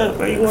 hey, what's up,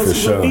 bro? You want to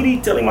see what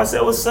DD? Tell him I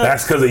said, what's up?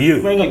 That's because of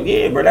you. Man, like,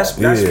 yeah, bro, that's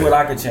what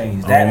I could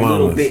change. That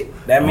little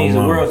bit. That means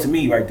the world to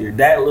me right there.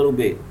 That little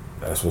bit.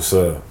 That's what's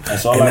up.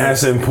 That's all. And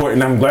that's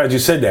important. I'm glad you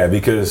said that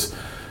because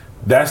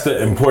that's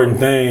the important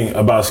thing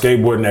about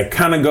skateboarding that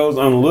kind of goes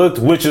unlooked,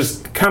 which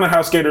is kind of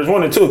how skaters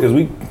want it too, because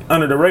we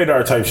under the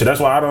radar type shit. That's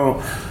why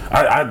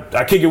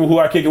I kick it with who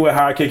I kick it with,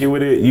 how I kick it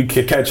with it. You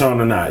can catch on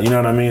or not. You know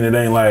what I mean? It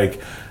ain't like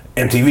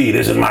MTV,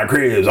 this is my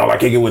cribs, all I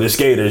kick it with is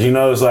skaters. You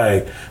know, it's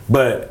like,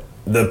 but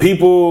the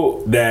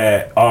people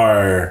that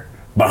are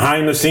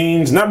behind the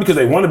scenes, not because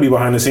they want to be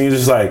behind the scenes,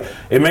 it's like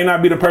it may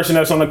not be the person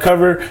that's on the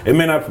cover, it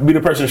may not be the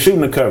person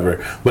shooting the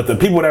cover, but the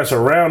people that's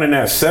around in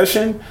that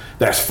session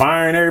that's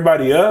firing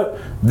everybody up,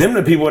 them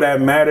the people that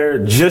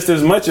matter just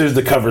as much as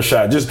the cover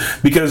shot. Just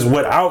because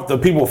without the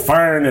people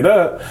firing it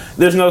up,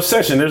 there's no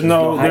session, there's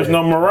no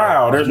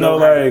morale, there's no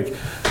like,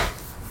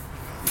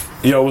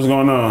 yo, what's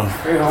going on?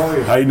 Hey, how are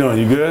you? How you doing?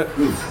 You good?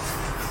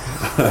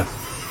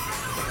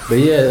 But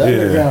yeah, the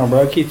underground,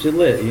 bro, keeps it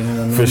lit. You know what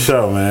I mean? For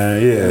sure,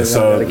 man. Yeah.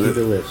 So gotta keep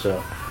it lit. So.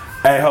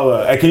 Hey, hold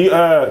up.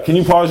 Hey, can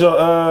you pause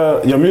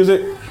your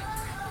music?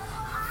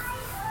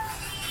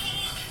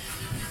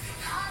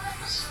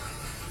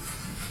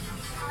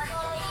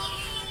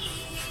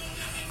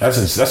 That's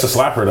a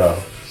slapper though.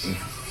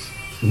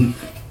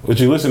 What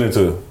you listening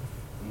to?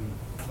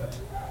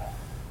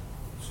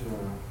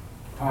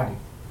 Party.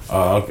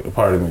 Oh, okay,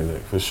 party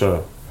music for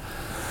sure.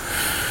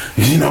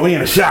 You know, we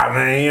in the shop,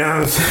 man, you know what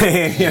I'm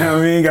saying? You know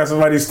what I mean? Got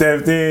somebody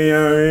stepped in, you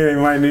know what I mean? They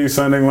might need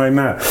something, might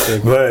not.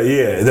 But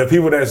yeah, the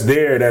people that's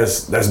there,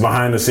 that's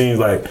behind the scenes,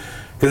 like,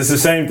 because it's the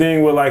same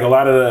thing with like a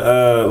lot of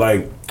the,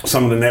 like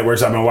some of the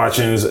networks I've been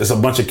watching, it's a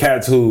bunch of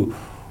cats who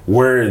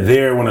were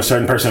there when a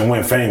certain person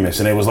went famous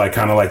and it was like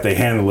kind of like they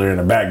handler in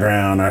the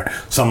background or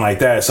something like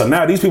that. So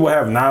now these people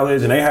have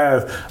knowledge and they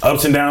have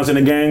ups and downs in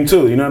the game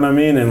too, you know what I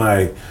mean? And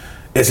like,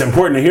 it's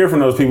important to hear from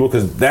those people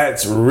because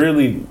that's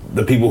really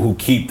the people who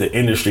keep the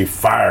industry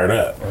fired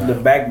up. The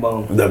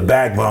backbone. The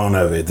backbone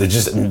of it. The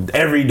just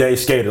everyday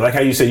skater. Like how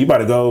you said, you about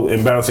to go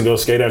and bounce and go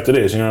skate after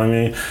this. You know what I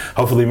mean?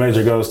 Hopefully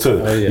Major goes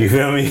too. Oh, yeah. You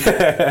feel me?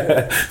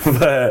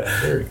 But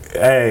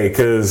hey,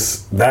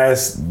 because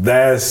that's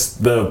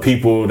the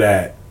people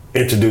that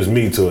introduced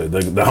me to it.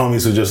 The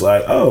homies who just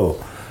like,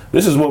 oh,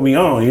 this is what we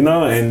own, you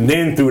know? And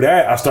then through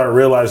that, I start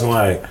realizing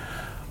like,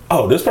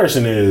 oh, this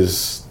person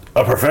is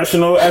a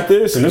professional at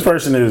this, and this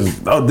person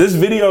is, oh, this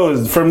video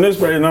is from this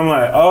person, and I'm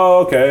like,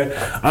 oh, okay,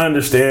 I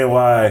understand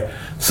why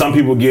some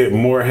people get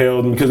more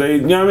held because they,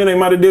 you know what I mean, they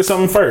might have did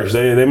something first,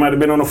 they might have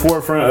been on the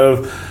forefront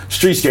of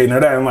street skating or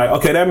that. I'm like,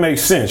 okay, that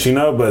makes sense, you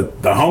know,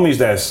 but the homies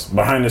that's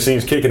behind the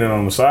scenes kicking it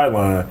on the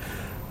sideline,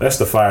 that's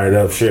the fired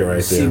up shit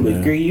right there, man.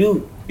 But Gree,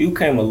 you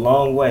came a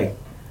long way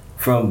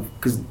from,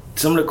 because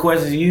some of the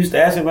questions you used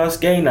to ask me about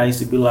skating, I used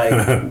to be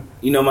like,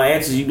 you know, my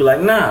answers, you'd be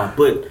like, nah,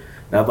 but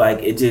now like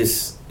it's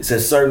a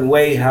certain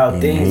way how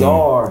things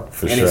are,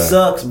 and it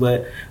sucks.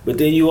 But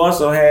then you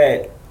also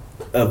had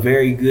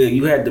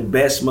you had the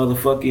best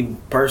motherfucking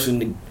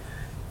person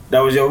that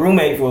was your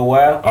roommate for a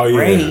while. Oh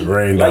yeah,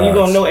 Rain. Like you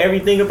gonna know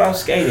everything about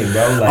skating,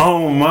 bro. Like,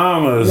 oh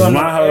mamas,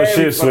 my whole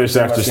shit switched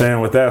after staying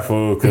with that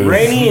fool.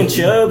 Rainy and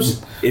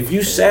Chubbs, if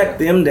you sat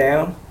them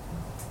down,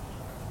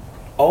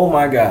 oh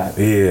my god.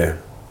 Yeah.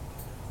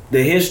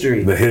 The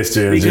history.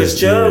 Because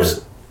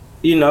Chubbs,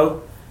 you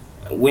know,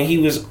 when he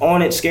was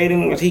on it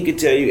skating, he could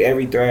tell you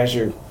every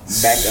thrasher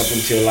back up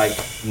until like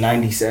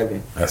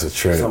 97. That's a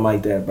trip. Something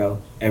like that,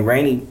 bro. And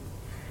Rainy,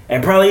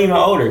 and probably even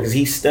older because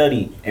he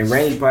studied. And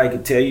Rainy probably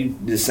could tell you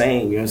the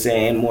same, you know what I'm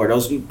saying, and more.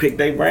 Those who pick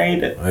their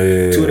brain to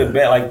the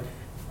best. Like,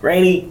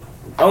 Rainy,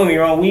 don't get me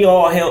wrong, we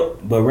all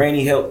helped, but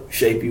Rainy helped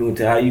shape you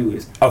into how you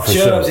is. Oh, for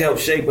Chubbs helped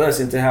shape us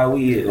into how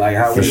we is. Like,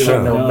 how for we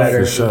sure. know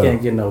better. For you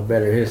can't get no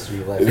better history.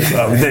 Like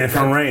then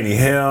from Rainy,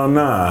 hell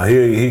nah.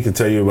 He could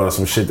tell you about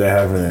some shit that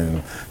happened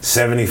in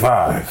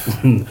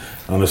 75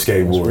 on the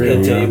skateboard.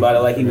 He'll tell you about it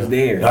like he was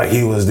there. Like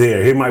he was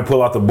there. He might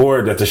pull out the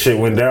board that the shit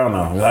went down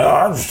on. Like, oh,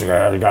 I just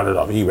got it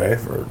off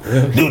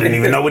eBay. Dude didn't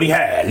even know what he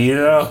had, you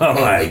know?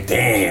 I'm like,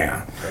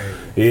 damn.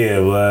 Yeah,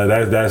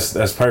 but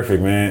that's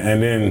perfect, man.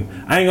 And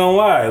then I ain't gonna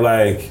lie,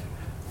 like,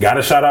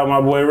 gotta shout out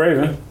my boy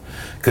Raven,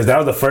 cause that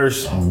was the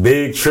first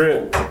big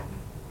trip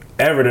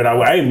ever that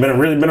I ain't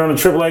really been on a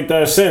trip like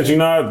that since. You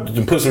know,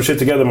 I put some shit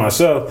together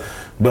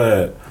myself,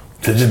 but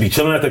to just be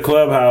chilling at the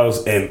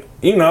clubhouse and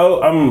you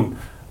know,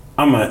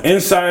 I'm an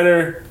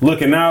insider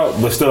looking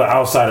out, but still an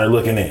outsider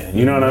looking in.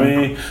 You know what I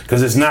mean?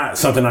 Because it's not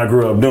something I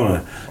grew up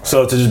doing.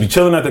 So to just be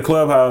chilling at the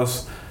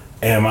clubhouse,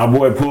 and my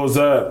boy pulls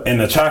up in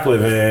the chocolate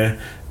van,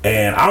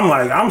 and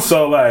I'm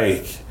so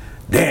like,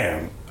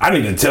 damn, I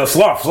need to tell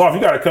Sloth, you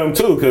gotta come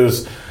too,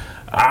 because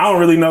I don't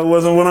really know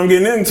what I'm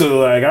getting into.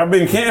 Like, I've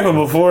been camping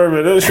before,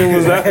 but this shit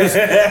was like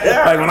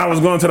when I was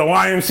going to the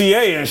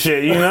YMCA and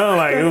shit, you know?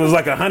 Like, it was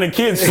like 100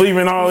 kids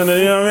sleeping all in the,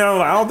 you know what I mean? I'm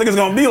like, I don't think it's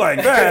gonna be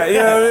like that, you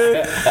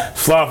know what I mean?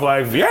 Sloth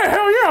like, yeah,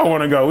 hell yeah, I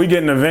wanna go. We get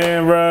in the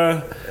van,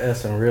 bro.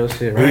 That's some real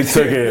shit,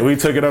 right? We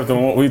took it up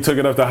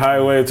the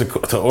highway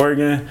to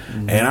Oregon,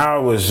 and I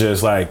was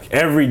just like,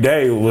 every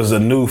day was a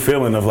new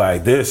feeling of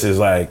like, this is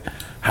like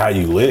how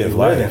you live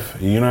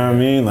life. You know what I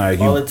mean? Like,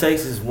 all it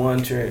takes is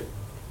one trip.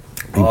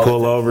 You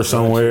pull over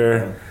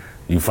somewhere,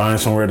 you find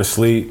somewhere to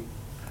sleep,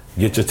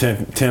 get your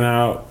tent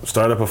out,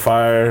 start up a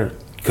fire,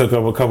 cook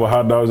up a couple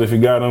hot dogs if you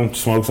got them,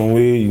 smoke some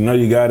weed, you know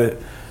you got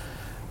it,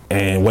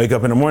 and wake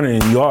up in the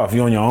morning and you off.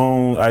 You on your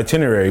own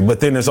itinerary.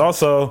 But then it's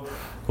also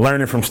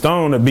learning from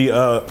Stone to be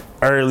up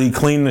early,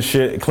 clean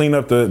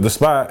up the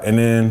spot, and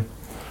then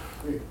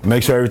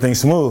make sure everything's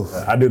smooth.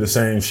 I do the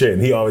same shit,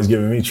 and he always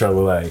giving me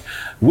trouble. Like,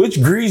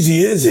 which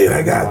greasy is it?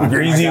 I got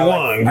greasy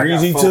one,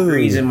 greasy two.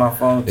 Greasy in my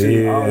phone too.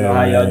 Yeah, I don't know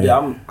how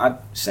y'all do. I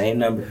same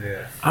number.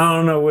 Yeah. I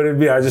don't know what it'd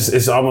be.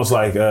 It's almost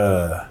like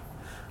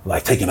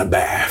taking a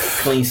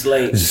bath. Clean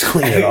slate. Just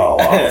clean it all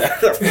off.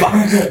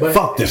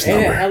 Fuck this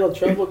number. Ain't it hella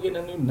trouble getting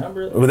a new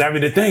number? But that be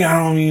the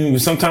thing.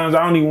 Sometimes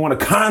I don't even want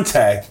to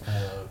contact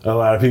a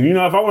lot of people. You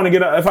know,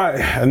 if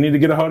I need to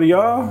get a hold of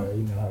y'all,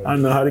 I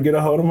know how to get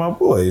a hold of my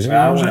boys. You know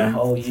I what I'm went a saying?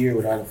 whole year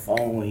without a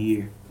phone. 1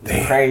 year.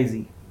 It's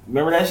crazy.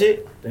 Remember that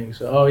shit? I think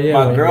so. Oh yeah.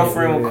 My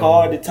girlfriend would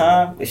call at the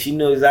time, and she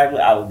knew exactly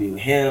I would be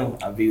with him.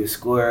 I'd be with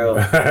Squirrel.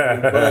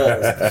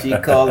 Buzz. She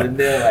called it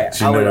there like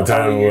She I knew would what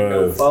time it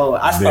no was. phone.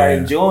 I started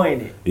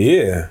enjoying it,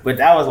 Yeah. but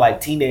that was like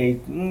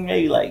teenage,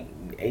 maybe like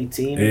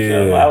 18 or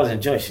something. I was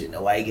enjoying shit.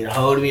 Nobody get a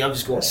hold of me. I'm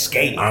just going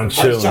skating. I'm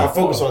just chilling. trying to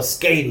focus on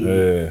skating.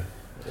 Yeah.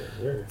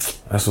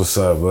 That's what's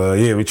up.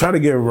 Yeah, we try to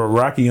get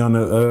Rocky on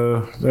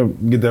the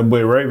get that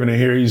boy Raven in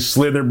here. He's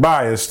slithered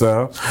by and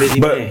stuff. Busy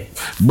man.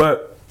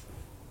 But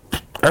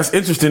that's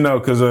interesting though,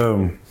 cause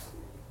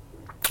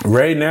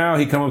Ray now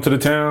he come up to the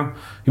town.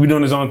 He be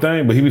doing his own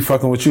thing, but he be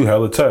fucking with you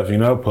hella tough. You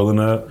know, pulling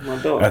up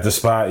at the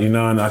spot. You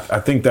know, and I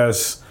think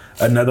that's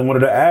another one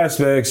of the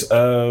aspects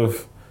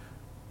of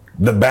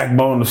the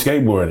backbone of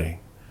skateboarding.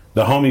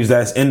 The homies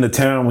that's in the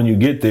town when you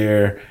get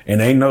there and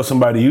they know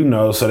somebody you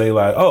know, so they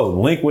like, oh,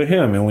 link with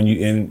him. And when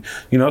you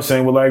know,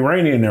 same with like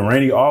Rainey, and then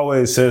Rainey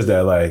always says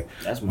that, like,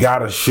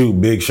 gotta shoot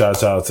big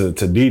shots out to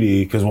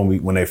DD, because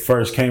when they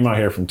first came out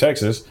here from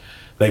Texas,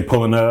 they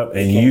pulling up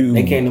and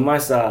they came to my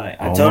side.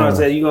 I told them, I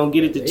said, you gonna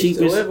get it the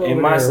cheapest in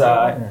my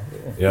side.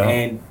 Yeah.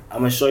 And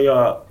I'm gonna show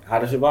y'all how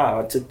to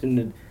survive. I took them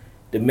to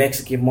the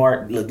Mexican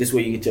mart. Look, this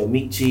way you get your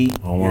meat cheap.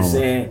 You know what I'm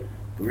saying?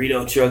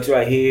 Burrito trucks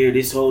right here,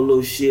 this whole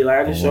little shit. Like,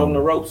 I just show them the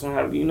ropes on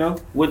how to, you know,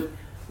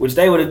 which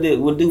they would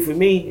do for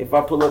me if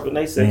I pull up in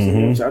their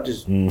section. So I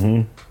just,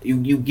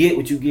 you get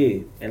what you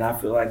give. And I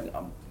feel like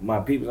my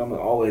people, I'm going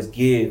to always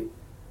give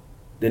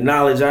the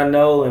knowledge I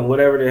know and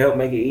whatever to help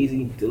make it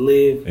easy to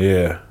live.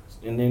 Yeah.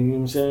 And then, you know what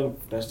I'm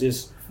saying? That's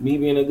just me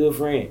being a good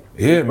friend.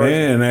 Yeah,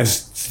 man.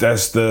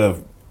 That's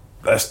the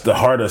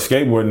heart of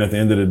skateboarding at the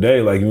end of the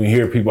day. Like, when you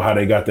hear people how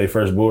they got their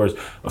first boards,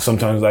 or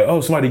sometimes like,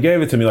 oh, somebody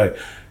gave it to me. Like,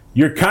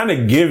 you're kind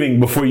of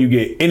giving before you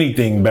get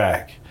anything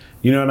back.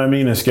 You know what I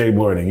mean? In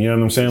skateboarding, you know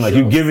what I'm saying? Like,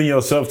 you giving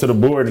yourself to the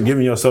board and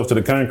giving yourself to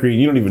the concrete.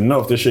 You don't even know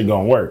if this shit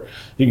gonna work.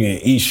 You can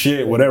eat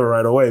shit, whatever,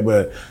 right away.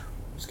 But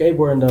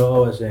skateboarding don't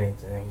owe us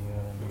anything. You know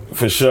what I mean?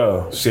 For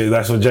sure. See,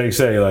 that's what Jake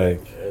say.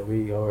 Like, yeah,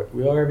 we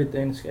owe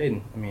everything to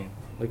skating. I mean,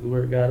 look at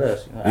where it got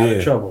us. You know, out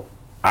of trouble.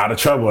 Out of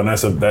trouble, and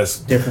that's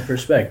different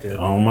perspective.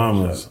 On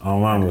mamas,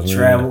 man.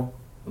 Travel,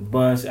 a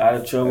bunch, out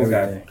of trouble.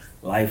 Everything. Got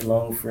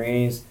lifelong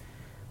friends.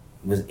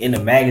 Was in a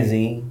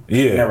magazine.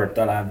 Yeah. Never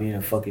thought I'd be in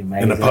a fucking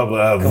magazine. In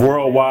a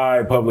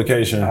worldwide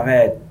publication. I've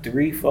had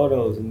 3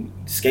 photos, and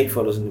skate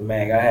photos in the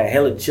mag. I had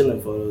hella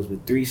chilling photos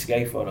with 3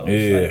 skate photos.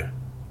 Yeah. Like,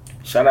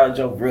 shout out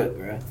Joe Brook,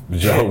 bro.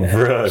 Joe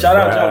Brook. Shout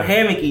out Joe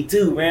Hammocky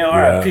too, man.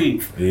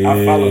 R.I.P. Yeah.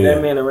 I followed that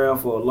man around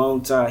for a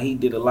long time. He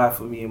did a lot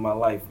for me in my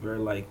life,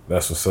 bro. Like,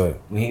 that's what's up.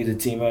 When he was a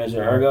team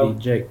manager, Ergo.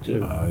 Jake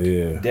too. Oh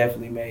yeah.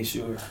 Definitely made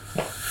sure.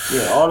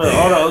 Yeah, all the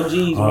OGs,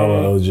 man.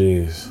 All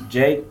the OGs.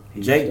 Jake,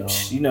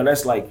 you know,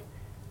 that's like,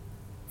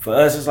 for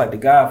us, it's like the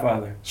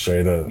Godfather.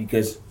 Straight up.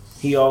 Because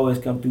he always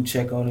come through,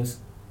 check on us.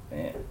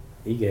 Man,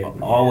 he gave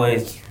me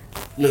always,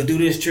 look, do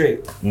this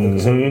trick.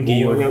 Mm-hmm. Give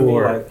you a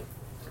board.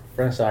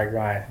 Frontside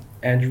grind.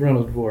 Andrew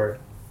Reynolds board.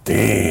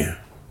 Damn.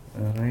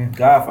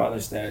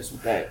 Godfather status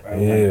with that, right?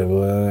 Yeah,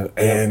 but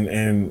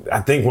and I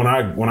think when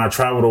I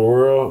travel the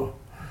world,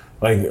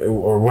 like,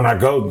 or when I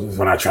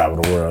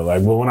travel the world,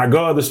 like, but when I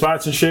go other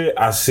spots and shit,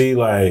 I see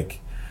like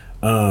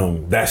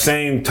that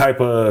same type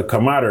of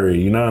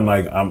camaraderie, you know, and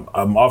like I'm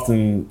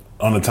often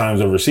on the times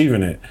of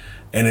receiving it,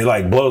 and it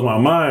like blows my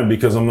mind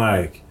because I'm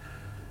like,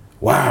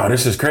 wow,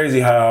 this is crazy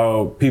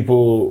how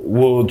people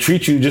will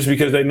treat you just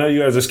because they know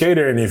you as a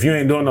skater. And if you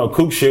ain't doing no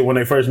kook shit when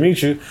they first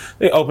meet you,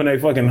 they open their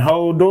fucking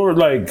whole door.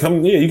 Like,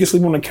 come, yeah, you can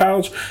sleep on the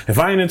couch. If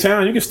I ain't in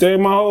town, you can stay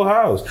in my whole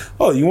house.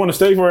 Oh, you want to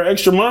stay for an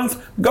extra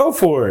month? Go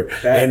for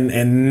it.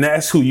 And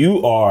that's who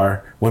you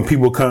are when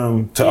people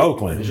come to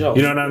Oakland. Sure.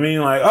 You know what I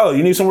mean? Like, oh,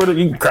 you need somewhere to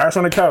you crash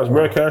on the couch,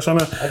 bro. Crash on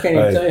the. I can't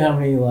even tell you how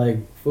many like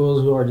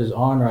fools who are just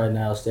on right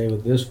now stay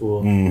with this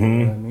fool. Mm-hmm.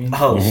 You know what I mean?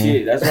 Oh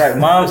shit, that's right.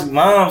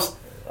 Mom's.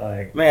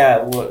 Like,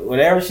 Man,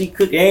 whatever she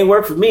cook, it ain't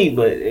work for me,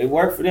 but it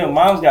worked for them.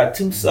 Mom's got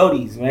 2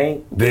 sodies,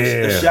 man.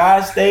 Damn. The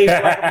Shy stayed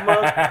for like a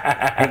month,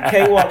 and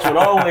K-Watch would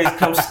always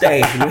come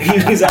stay when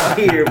he was out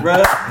here, bro. in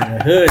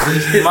the hood.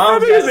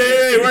 Mom's It got,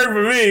 ain't work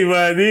for me,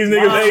 but these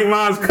niggas ain't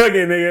mom's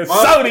cooking, nigga.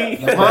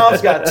 Sody.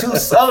 Mom's got 2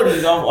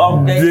 sodies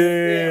off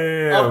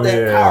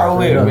that power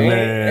whip,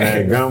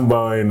 man.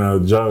 Gumbo ain't no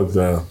joke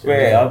though.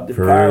 Man, off the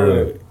For power real.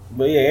 whip.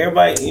 But yeah,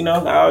 everybody, you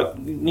know, I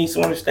need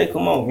someone to stay.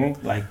 Come on, man.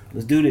 Like,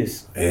 let's do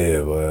this.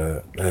 Yeah,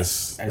 but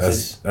that's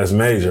just-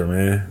 major,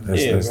 man. Bro,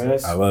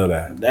 I love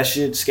that. That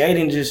shit,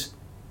 skating just,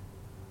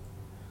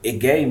 it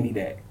gave me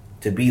that,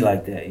 to be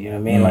like that, you know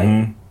what I mean?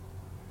 Mhm. Like,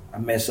 I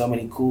met so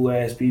many cool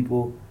ass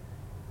people.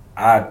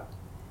 I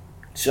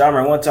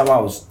remember one time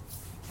I was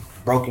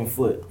broken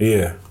foot.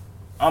 Yeah.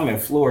 I'm in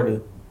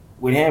Florida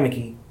with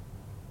Hammocky,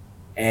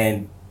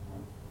 and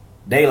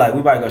they like,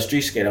 we about to go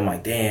street skate. I'm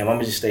like, damn, I'm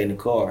gonna just stay in the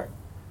car.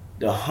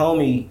 The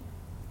homie,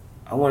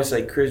 I want to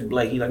say Chris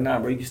Blake, he like, nah,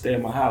 bro, you can stay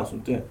at my house.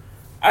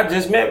 I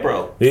just met,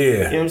 bro. Yeah. You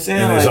know what I'm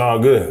saying? And it's Like, all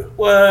good.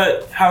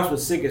 what? House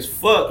was sick as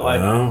fuck.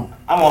 Like, know.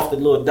 I'm off the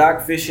little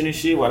dock fishing and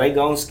shit while they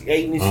going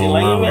skating and shit. Oh,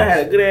 Like, you know, I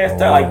had a good ass oh,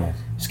 time. wow. Like,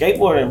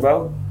 skateboarding,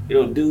 bro.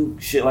 It'll do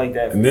shit like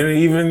that. And then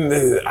even,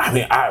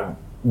 I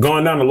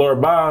going down to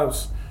Lord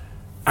Bob's,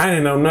 I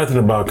didn't know nothing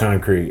about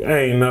concrete.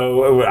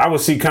 I would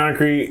see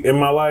concrete in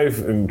my life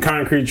and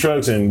concrete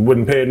trucks and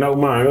wouldn't pay it no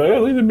mind. Like, oh,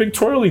 look at the big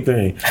twirly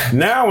thing.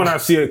 Now when I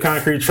see a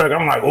concrete truck,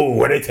 I'm like, oh,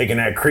 where they taking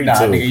that crete Nah,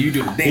 to? nigga, you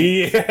do the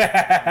dance.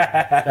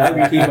 Yeah.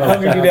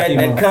 Hungry do that it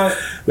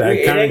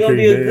ain't gonna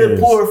be a good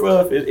pour for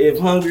us if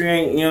Hungry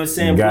ain't, you know what I'm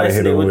saying,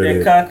 blessing it with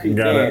that concrete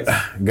dance.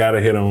 Gotta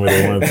hit them with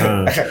it one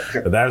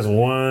time. But that's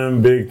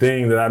one big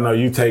thing that I know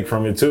you take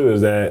from it too,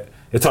 is that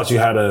it taught you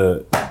how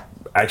to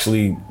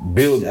actually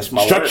build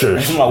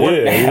structures. That's my work.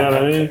 Yeah, you know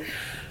what I mean?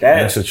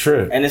 That's a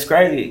trip. And it's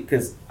crazy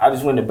because I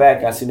just went in the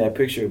back. I seen that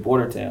picture of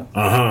Bordertown.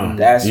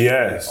 That's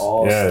where it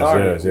all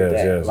started. with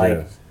that.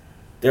 Like,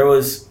 there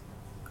was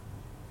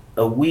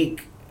a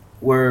week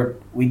where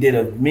we did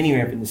a mini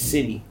ramp in the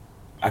city.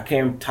 I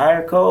came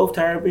Tire Cove,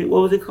 what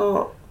was it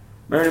called?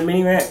 Remember the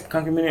mini ramp?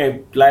 Concrete mini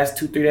ramp last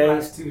 2-3 days.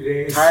 Last 2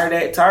 days.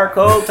 Tire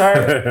Cove,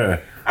 I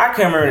can't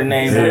remember the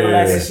name.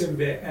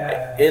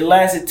 Yeah. It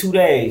lasted 2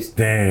 days.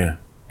 Damn.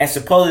 And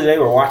supposedly they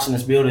were watching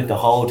us build it the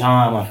whole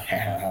time.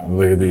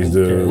 Look at these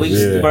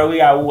dudes. Bro, we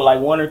got like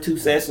 1 or 2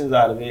 sessions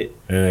out of it.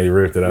 And they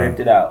ripped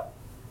it out.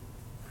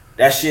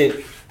 That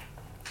shit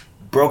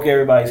broke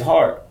everybody's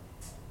heart.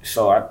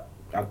 So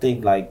I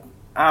think, like,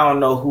 I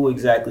don't know who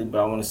exactly,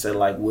 but I want to say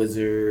like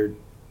Wizard,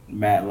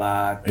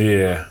 Matlock,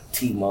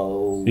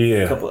 T-Mo,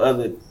 a couple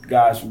other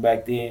guys from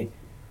back then.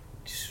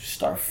 Just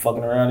start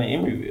fucking around in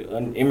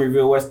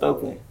Emeryville, West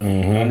Oakland,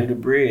 under the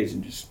bridge,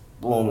 and just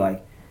boom,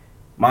 like.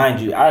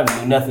 Mind you, I didn't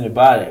do nothing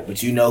about it,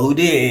 but you know who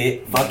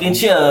did? Fucking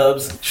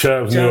Chubbs.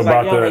 Chubbs knew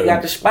about like, yo, they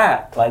got the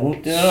spot. Like,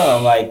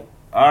 I'm like,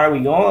 all right,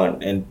 we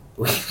going? And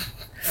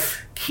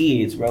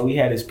kids, bro, we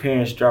had his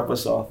parents drop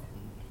us off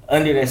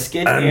under that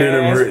sketchy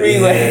ass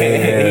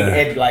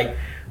freeway. And like,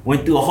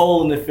 went through a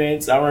hole in the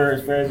fence. I remember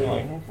his parents were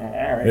like, all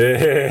right.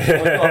 Went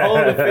through a hole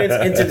in the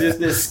fence into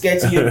this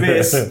sketchy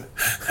abyss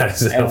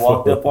and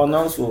walked up on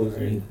those fools.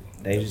 And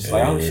they just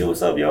like, oh shit,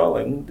 what's up, y'all?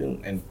 Like,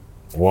 and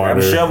water,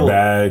 grab a shovel,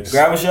 bags,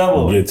 grab a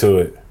shovel, get to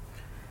it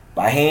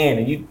by hand.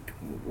 And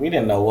we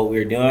didn't know what we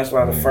were doing. That's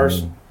why the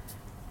first,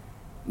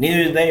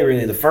 neither did they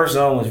really. The first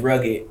zone was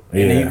rugged,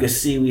 and then you could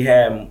see we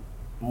had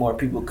more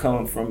people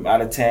coming from out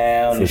of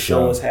town and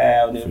show us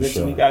how. And then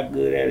eventually we got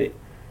good at it.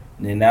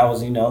 And then that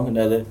was,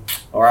 another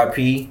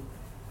RIP.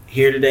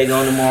 Here today,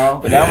 gone tomorrow.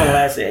 But that one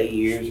lasted 8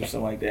 years or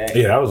something like that.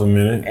 Yeah, that was a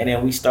minute. And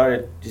then we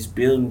started just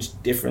building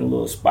different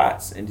little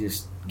spots and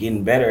just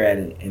getting better at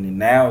it. And then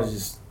now it's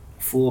just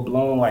full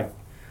blown, like,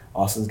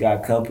 Austin's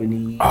got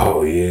company.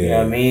 Oh, yeah. You know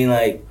what I mean?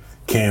 Like,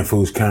 Canned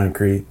Foods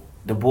Concrete.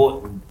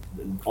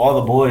 All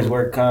the boys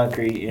work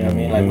concrete. You know what I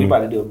mean? Like, we about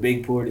to do a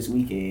big pour this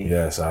weekend.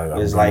 Yes, I'm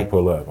going to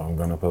pull up. I'm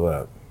going to pull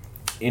up.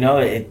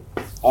 It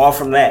all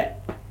from that.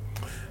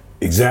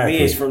 Exactly. For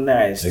me, it's from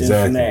that. It's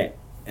still from that.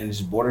 And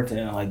it's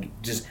Bordertown.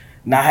 Like, just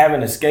not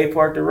having a skate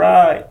park to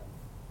ride.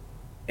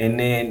 And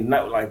then,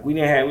 we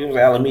was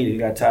Alameda. We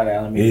got tired of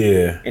Alameda.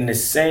 Yeah. In the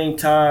same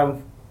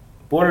time,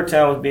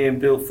 Bordertown was being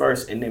built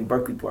first, and then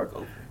Berkeley Park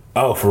opened.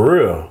 Oh, for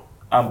real?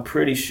 I'm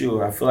pretty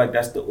sure. I feel like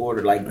that's the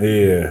order. Like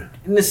Yeah.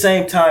 in the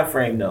same time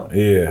frame though.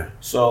 Yeah.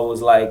 So it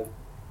was like,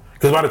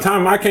 because by the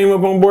time I came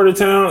up on Border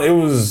Town, it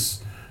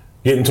was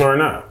getting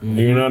torn up. Mm-hmm.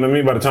 You know what I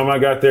mean? By the time I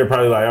got there,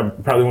 I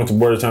probably went to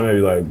Border Town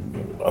maybe like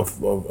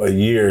a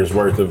year's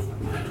worth of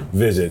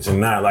visits, and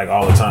not like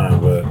all the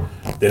time. But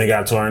then it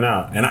got torn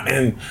out,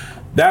 and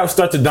that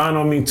started to dawn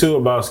on me too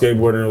about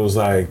skateboarding. It was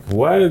like,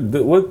 what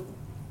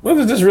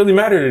does this really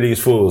matter to these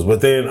fools?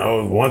 But then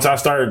once I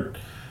started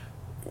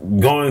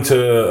going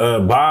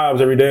to Bob's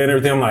every day and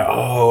everything, I'm like,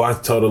 oh, I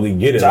totally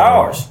get it. It's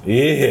ours.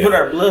 Yeah. Put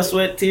our blood,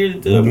 sweat, tears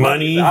into it.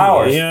 Money. It's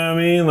ours. You know what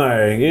I mean?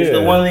 Like, yeah. It's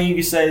the one thing you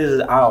can say is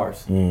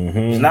ours. Mm-hmm.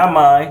 It's not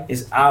mine.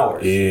 It's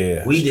ours.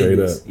 Yeah. We did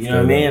this. You know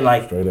what I mean?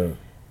 Like, straight up.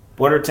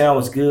 Border Town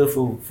was good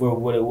for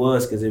what it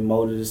was because it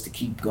molded us to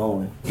keep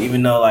going.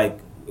 Even though, like,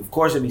 of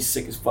course it'd be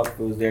sick as fuck if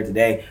it was there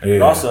today. Yeah.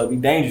 But also it'd be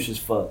dangerous as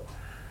fuck.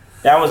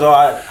 That was all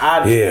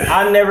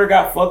I never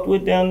got fucked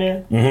with down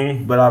there,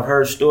 but I've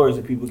heard stories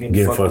of people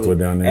getting fucked with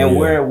down there. And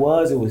where it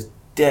was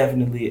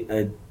definitely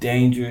a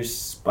dangerous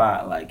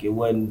spot. Like, it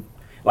wasn't,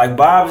 like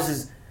Bob's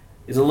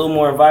is a little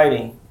more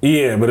inviting.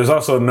 Yeah, but it's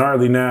also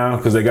gnarly now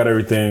because they got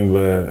everything,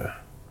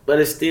 but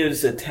it's still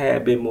just a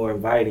tad bit more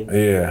inviting.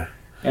 Yeah.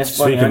 That's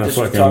funny. Speaking I of just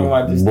was fucking talking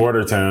about this,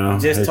 Border Town.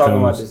 just talking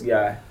about this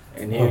guy,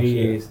 and here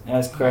he is.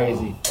 That's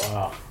crazy.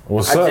 Wow.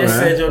 What's up, I just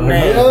man? said your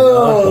name.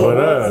 Yo, What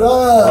up?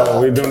 what's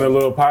up? We're doing a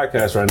little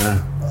podcast right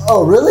now.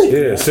 Oh, really?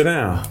 Yeah, sit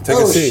down. Take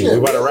a seat. shit. We're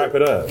about to wrap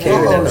it up. Oh,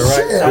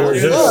 shit. We were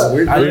just,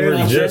 we I were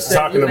literally just said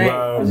talking your name.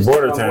 about I just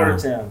Border talked about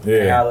Town. And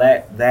Yeah. how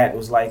that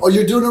was like. Oh,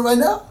 you're doing it right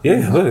now?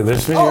 Yeah, look,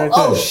 there's me right there.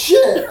 Oh,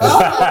 shit.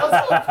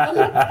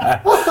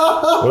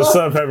 What's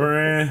up,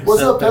 Pepperin?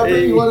 What's up, Pepper?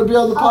 You want to be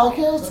on the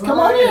podcast? Come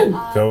on in.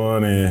 Go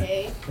on in.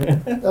 Okay.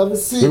 Have a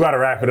seat. We about to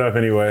wrap it up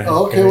anyway.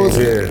 Oh, okay, well, it's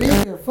Yeah. good to be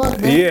here.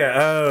 Fuck, man.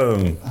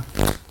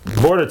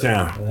 Yeah, Border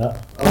Town.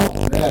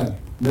 Oh, man.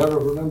 Never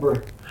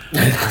remember.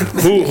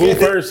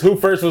 Who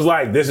first was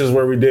like, this is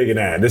where we digging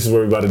at. This is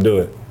where we about to do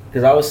it.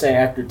 Because I was saying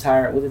after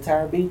was it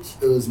Tire Beach?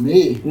 It was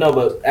me. No,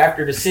 but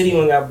after the city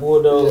one got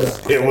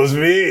bulldozed. It was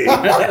me.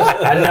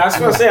 I was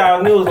gonna say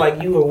I knew it was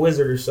like you or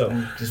Wizard or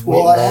something. Just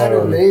Well, waiting I had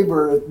on a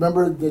neighbor.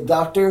 Remember the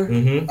doctor?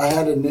 Mhm. I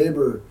had a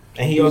neighbor.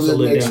 And he who also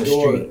lived down the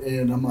door, street.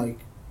 and I'm like,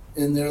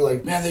 and they're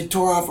like, man, they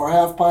tore off our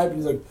half pipe. And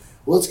he's like,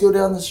 well, let's go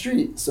down the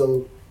street.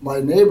 So my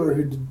neighbor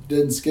who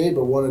didn't skate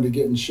but wanted to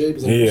get in shape,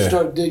 he's like, Yeah. let's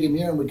start digging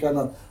here. And we kind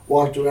of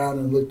walked around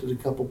and looked at a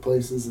couple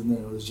places, and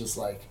then it was just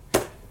like,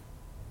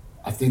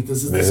 I think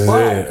this is the This is spot.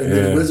 it, And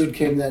then yeah. Wizard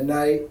came that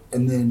night,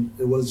 and then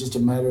it was just a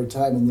matter of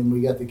time. And then we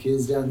got the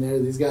kids down there.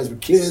 These guys were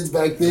kids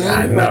back then.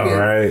 I know, Fucking-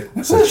 right?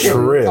 It's a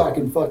We're trip.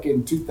 talking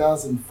fucking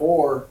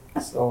 2004,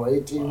 so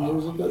 18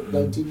 years ago,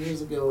 19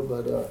 years ago.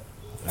 But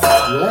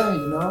yeah,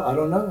 you know, I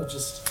don't know. It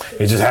just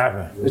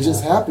happened.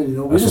 happened. You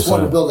know, we That's just what's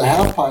wanted up. to build a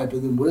half pipe,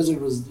 and then Wizard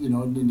was, you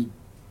know,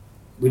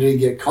 we didn't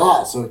get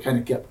caught, so it kind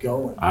of kept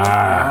going.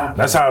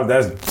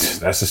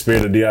 That's the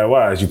spirit of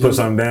DIY. Is you put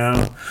something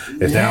down,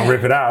 if they don't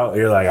rip it out,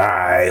 you're like, all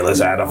right,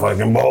 let's add a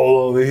fucking bowl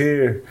over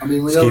here. I mean,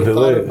 we Let's never keep it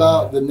thought lit.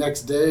 about the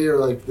next day or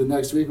like the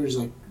next week. We're just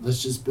like,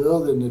 let's just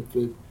build, and if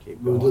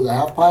we'll do the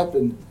half pipe,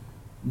 and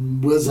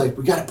was like,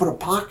 we got to put a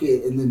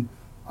pocket, and then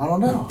I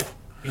don't know.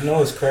 You know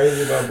what's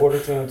crazy about Border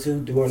Town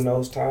too? During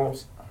those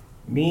times,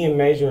 me and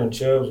Major and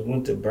Chubbs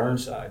went to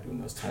Burnside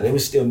during those times. They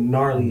was still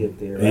gnarly up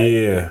there, right?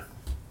 Yeah.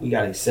 We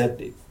got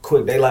accepted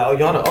quick. They like, oh,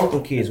 y'all the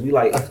Oakland kids. We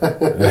like,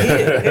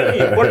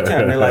 yeah, Border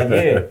Town. They're like,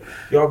 yeah,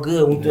 y'all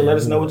good. We can let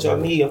us know what y'all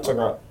need. I'm talking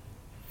about.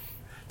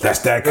 That's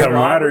that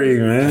camaraderie,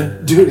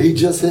 man. Dude, he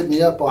just hit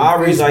me up on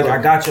Aubrey's like, Facebook.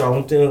 I got y'all. I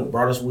went to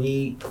brought us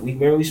weed.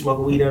 We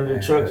smoked weed under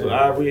the truck. So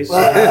Aubrey,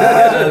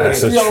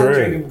 That's a we all trip.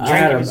 drinking I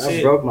and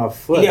shit. broke my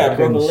foot. He got I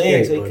broken couldn't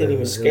legs, so skate, he couldn't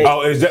even but, skate.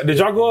 Oh, did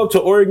y'all go up to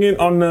Oregon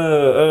on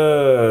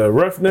the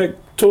Roughneck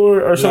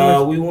tour or No,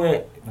 something? we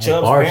went.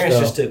 Chubb's Bar parents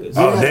stuff. just took us.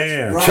 Oh, Yeah,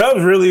 damn. right.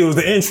 Chubbs really was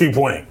the entry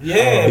point.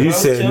 Yeah, You bro.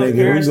 said, Chubb's nigga, we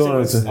parents took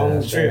going us to- on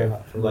the trip.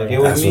 Like, it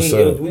was That's me. what's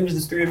up. We was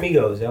the three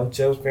amigos. That was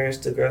Chubb's parents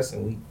took us,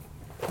 and we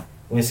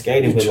went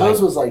skating. Dude, But Chubbs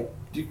like, was like,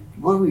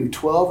 what were you,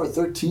 12 or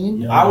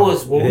 13? Yeah. I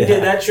was when we Yeah.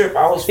 did that trip.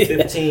 I was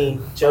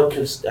 15. Chubbs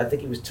was, I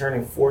think he was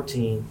turning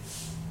 14.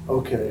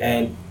 Okay.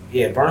 And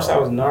yeah, Burnside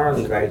was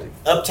gnarly. Like,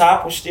 up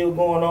top was still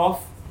going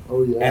off,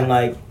 Oh, yeah. and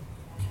like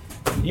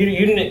you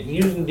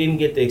didn't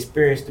get to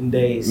experience them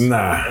days.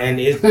 Nah. And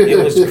it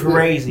was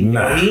crazy.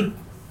 Nah. You know,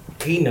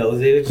 he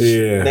knows it. It was just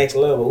Yeah. next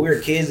level. We were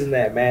kids in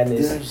that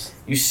madness. There's-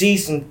 You see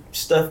some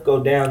stuff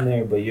go down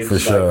there, but you're For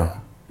just sure.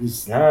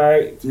 it's- like, all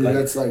right. Dude, Like,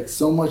 that's like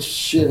so much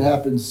shit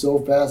happened so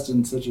fast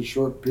in such a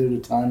short period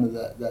of time of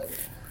that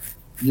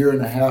year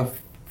and a half.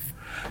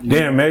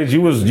 Damn, Mage,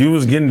 you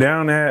was getting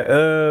down at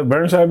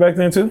Burnside back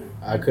then too?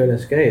 I couldn't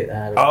skate. I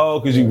had a- Oh,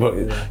 because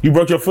you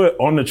broke your foot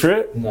on the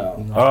trip?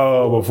 no.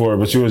 Oh, before,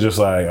 but you was just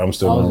like, I'm I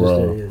still was gonna just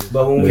roll. there, yeah.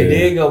 But when we Yeah.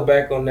 did go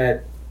back on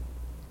that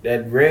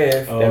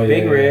rev, Oh, that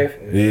big yeah. rev,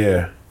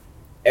 Yeah.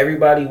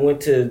 everybody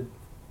went to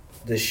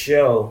the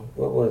show.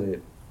 What was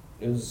it?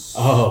 It was.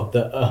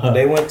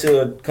 They went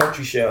to a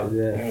country show.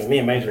 Yeah. Me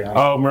and Major.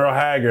 Oh, Merle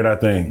Haggard, I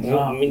think.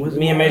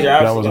 Me and Major.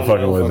 That wasn't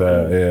fucking with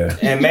that.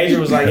 Yeah. And Major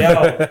was like,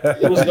 "Yo,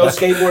 it was go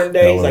skateboarding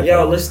day." He's like,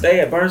 "Yo, let's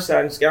stay at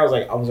Burnside." And I was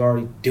like, "I was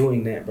already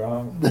doing that,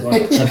 bro."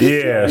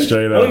 Yeah,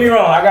 straight up. Don't get me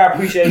wrong. I got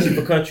appreciation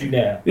for country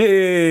now.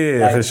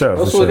 Yeah, Like, for sure.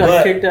 Those fools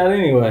got kicked out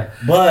anyway.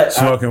 But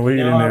smoking weed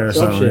in there or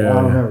something. Shit, I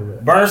don't Yeah. remember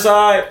that.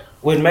 Burnside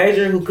with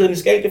Major, who couldn't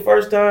skate the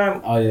first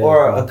time,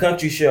 or a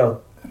country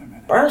show.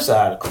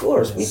 Burnside, of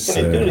course. We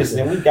finna do this. And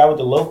then we got with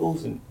the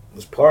locals and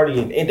was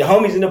partying. And the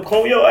homies ended up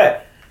calling, yo,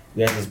 at.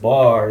 We had this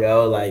bar,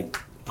 yo, like,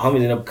 homies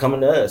ended up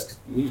coming to us. 'Cause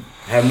we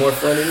had more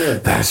fun than them.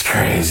 That's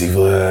crazy,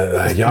 but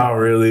like, y'all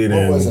really What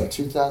didn't. was that,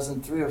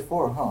 2003 or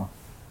 4,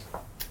 huh?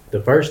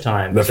 The first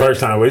time. The first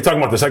time. We're talking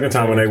about the second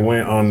time when they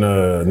went on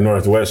the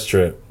Northwest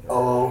trip.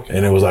 Oh, okay.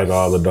 And it was like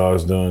all the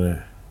dogs doing it.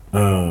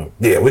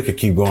 Yeah, we could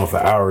keep going for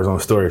hours on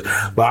stories.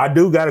 But I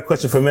do got a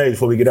question for May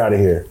before we get out of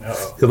here.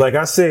 Because like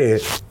I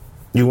said,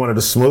 you one of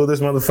the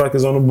smoothest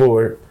motherfuckers on the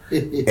board.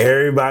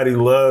 Everybody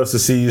loves to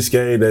see you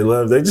skate.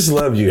 They just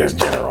love you as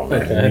general,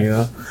 man. Okay. You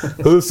know?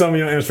 Who's some of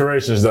your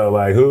inspirations though?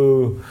 Like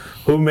who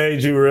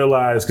made you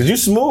realize? Because you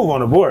smooth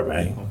on the board,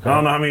 man. Okay. I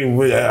don't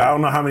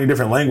know how many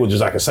different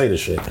languages I can say this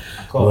shit. I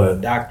call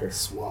him Dr.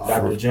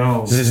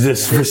 Jones.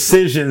 Just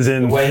precisions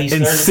and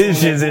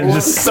incisions and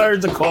just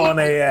surgical on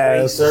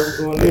their ass.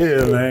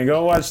 Yeah, man.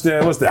 Go watch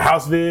that. What's the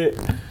house vid?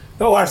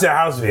 Go watch that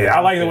house vid. I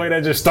like the way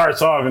that just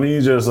starts off and then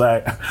you just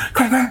like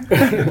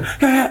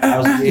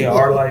house vid,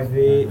 our life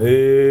vid.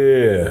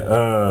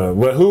 Yeah.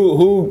 But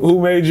who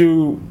made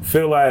you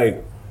feel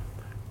like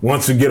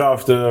once we get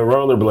off the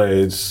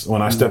rollerblades,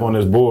 when I step on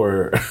this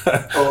board,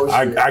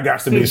 I got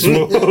to be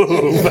smooth.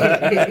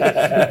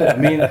 I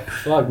mean,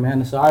 fuck,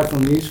 man. Aside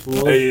from these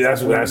fools, Hey,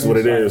 that's what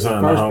it is,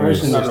 huh?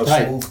 First person I'm is a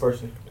tight. smooth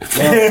person.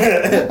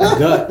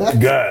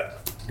 Gut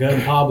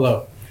and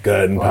Pablo.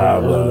 Gut and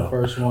Pablo. The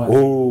first one.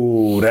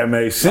 Ooh, that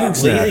makes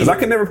sense now. Because I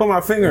could never put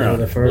my finger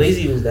on it.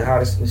 Bleezy was the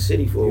hottest in the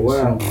city for a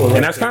while.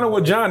 And that's kind of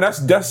what John,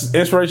 that's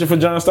inspiration for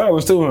John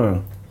Stallings too, huh?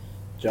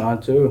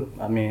 John too.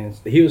 I mean,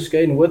 he was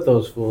skating with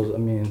those fools. I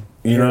mean,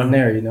 You here know? and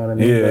there, you know what I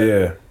mean? Yeah, But,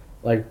 yeah.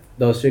 like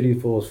those city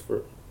fools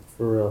for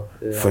real.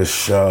 Yeah. For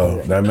sure.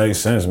 Yeah. That makes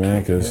sense,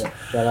 man, because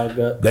Shout out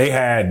Gut.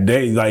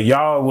 they like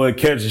y'all would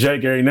catch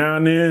Jake every now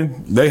and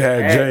then. They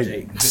had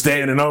Jake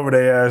standing over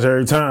their ass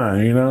every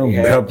time, you know,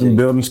 helping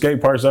building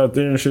skate parks out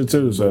there and shit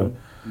too. So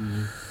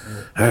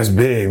that's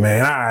big,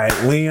 man. All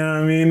right, you know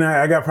what I mean?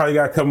 I probably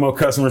got a couple more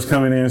customers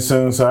coming in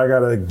soon, so I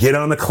gotta get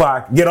on the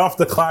clock, get off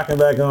the clock and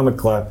back on the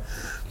clock.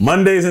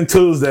 Mondays and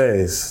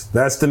Tuesdays.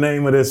 That's the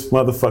name of this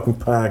motherfucking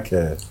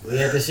podcast. We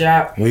at the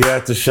shop. We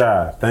at the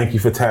shop. Thank you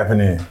for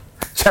tapping in.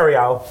 Cherry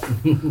out. All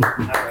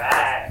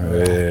right.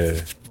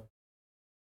 Yeah.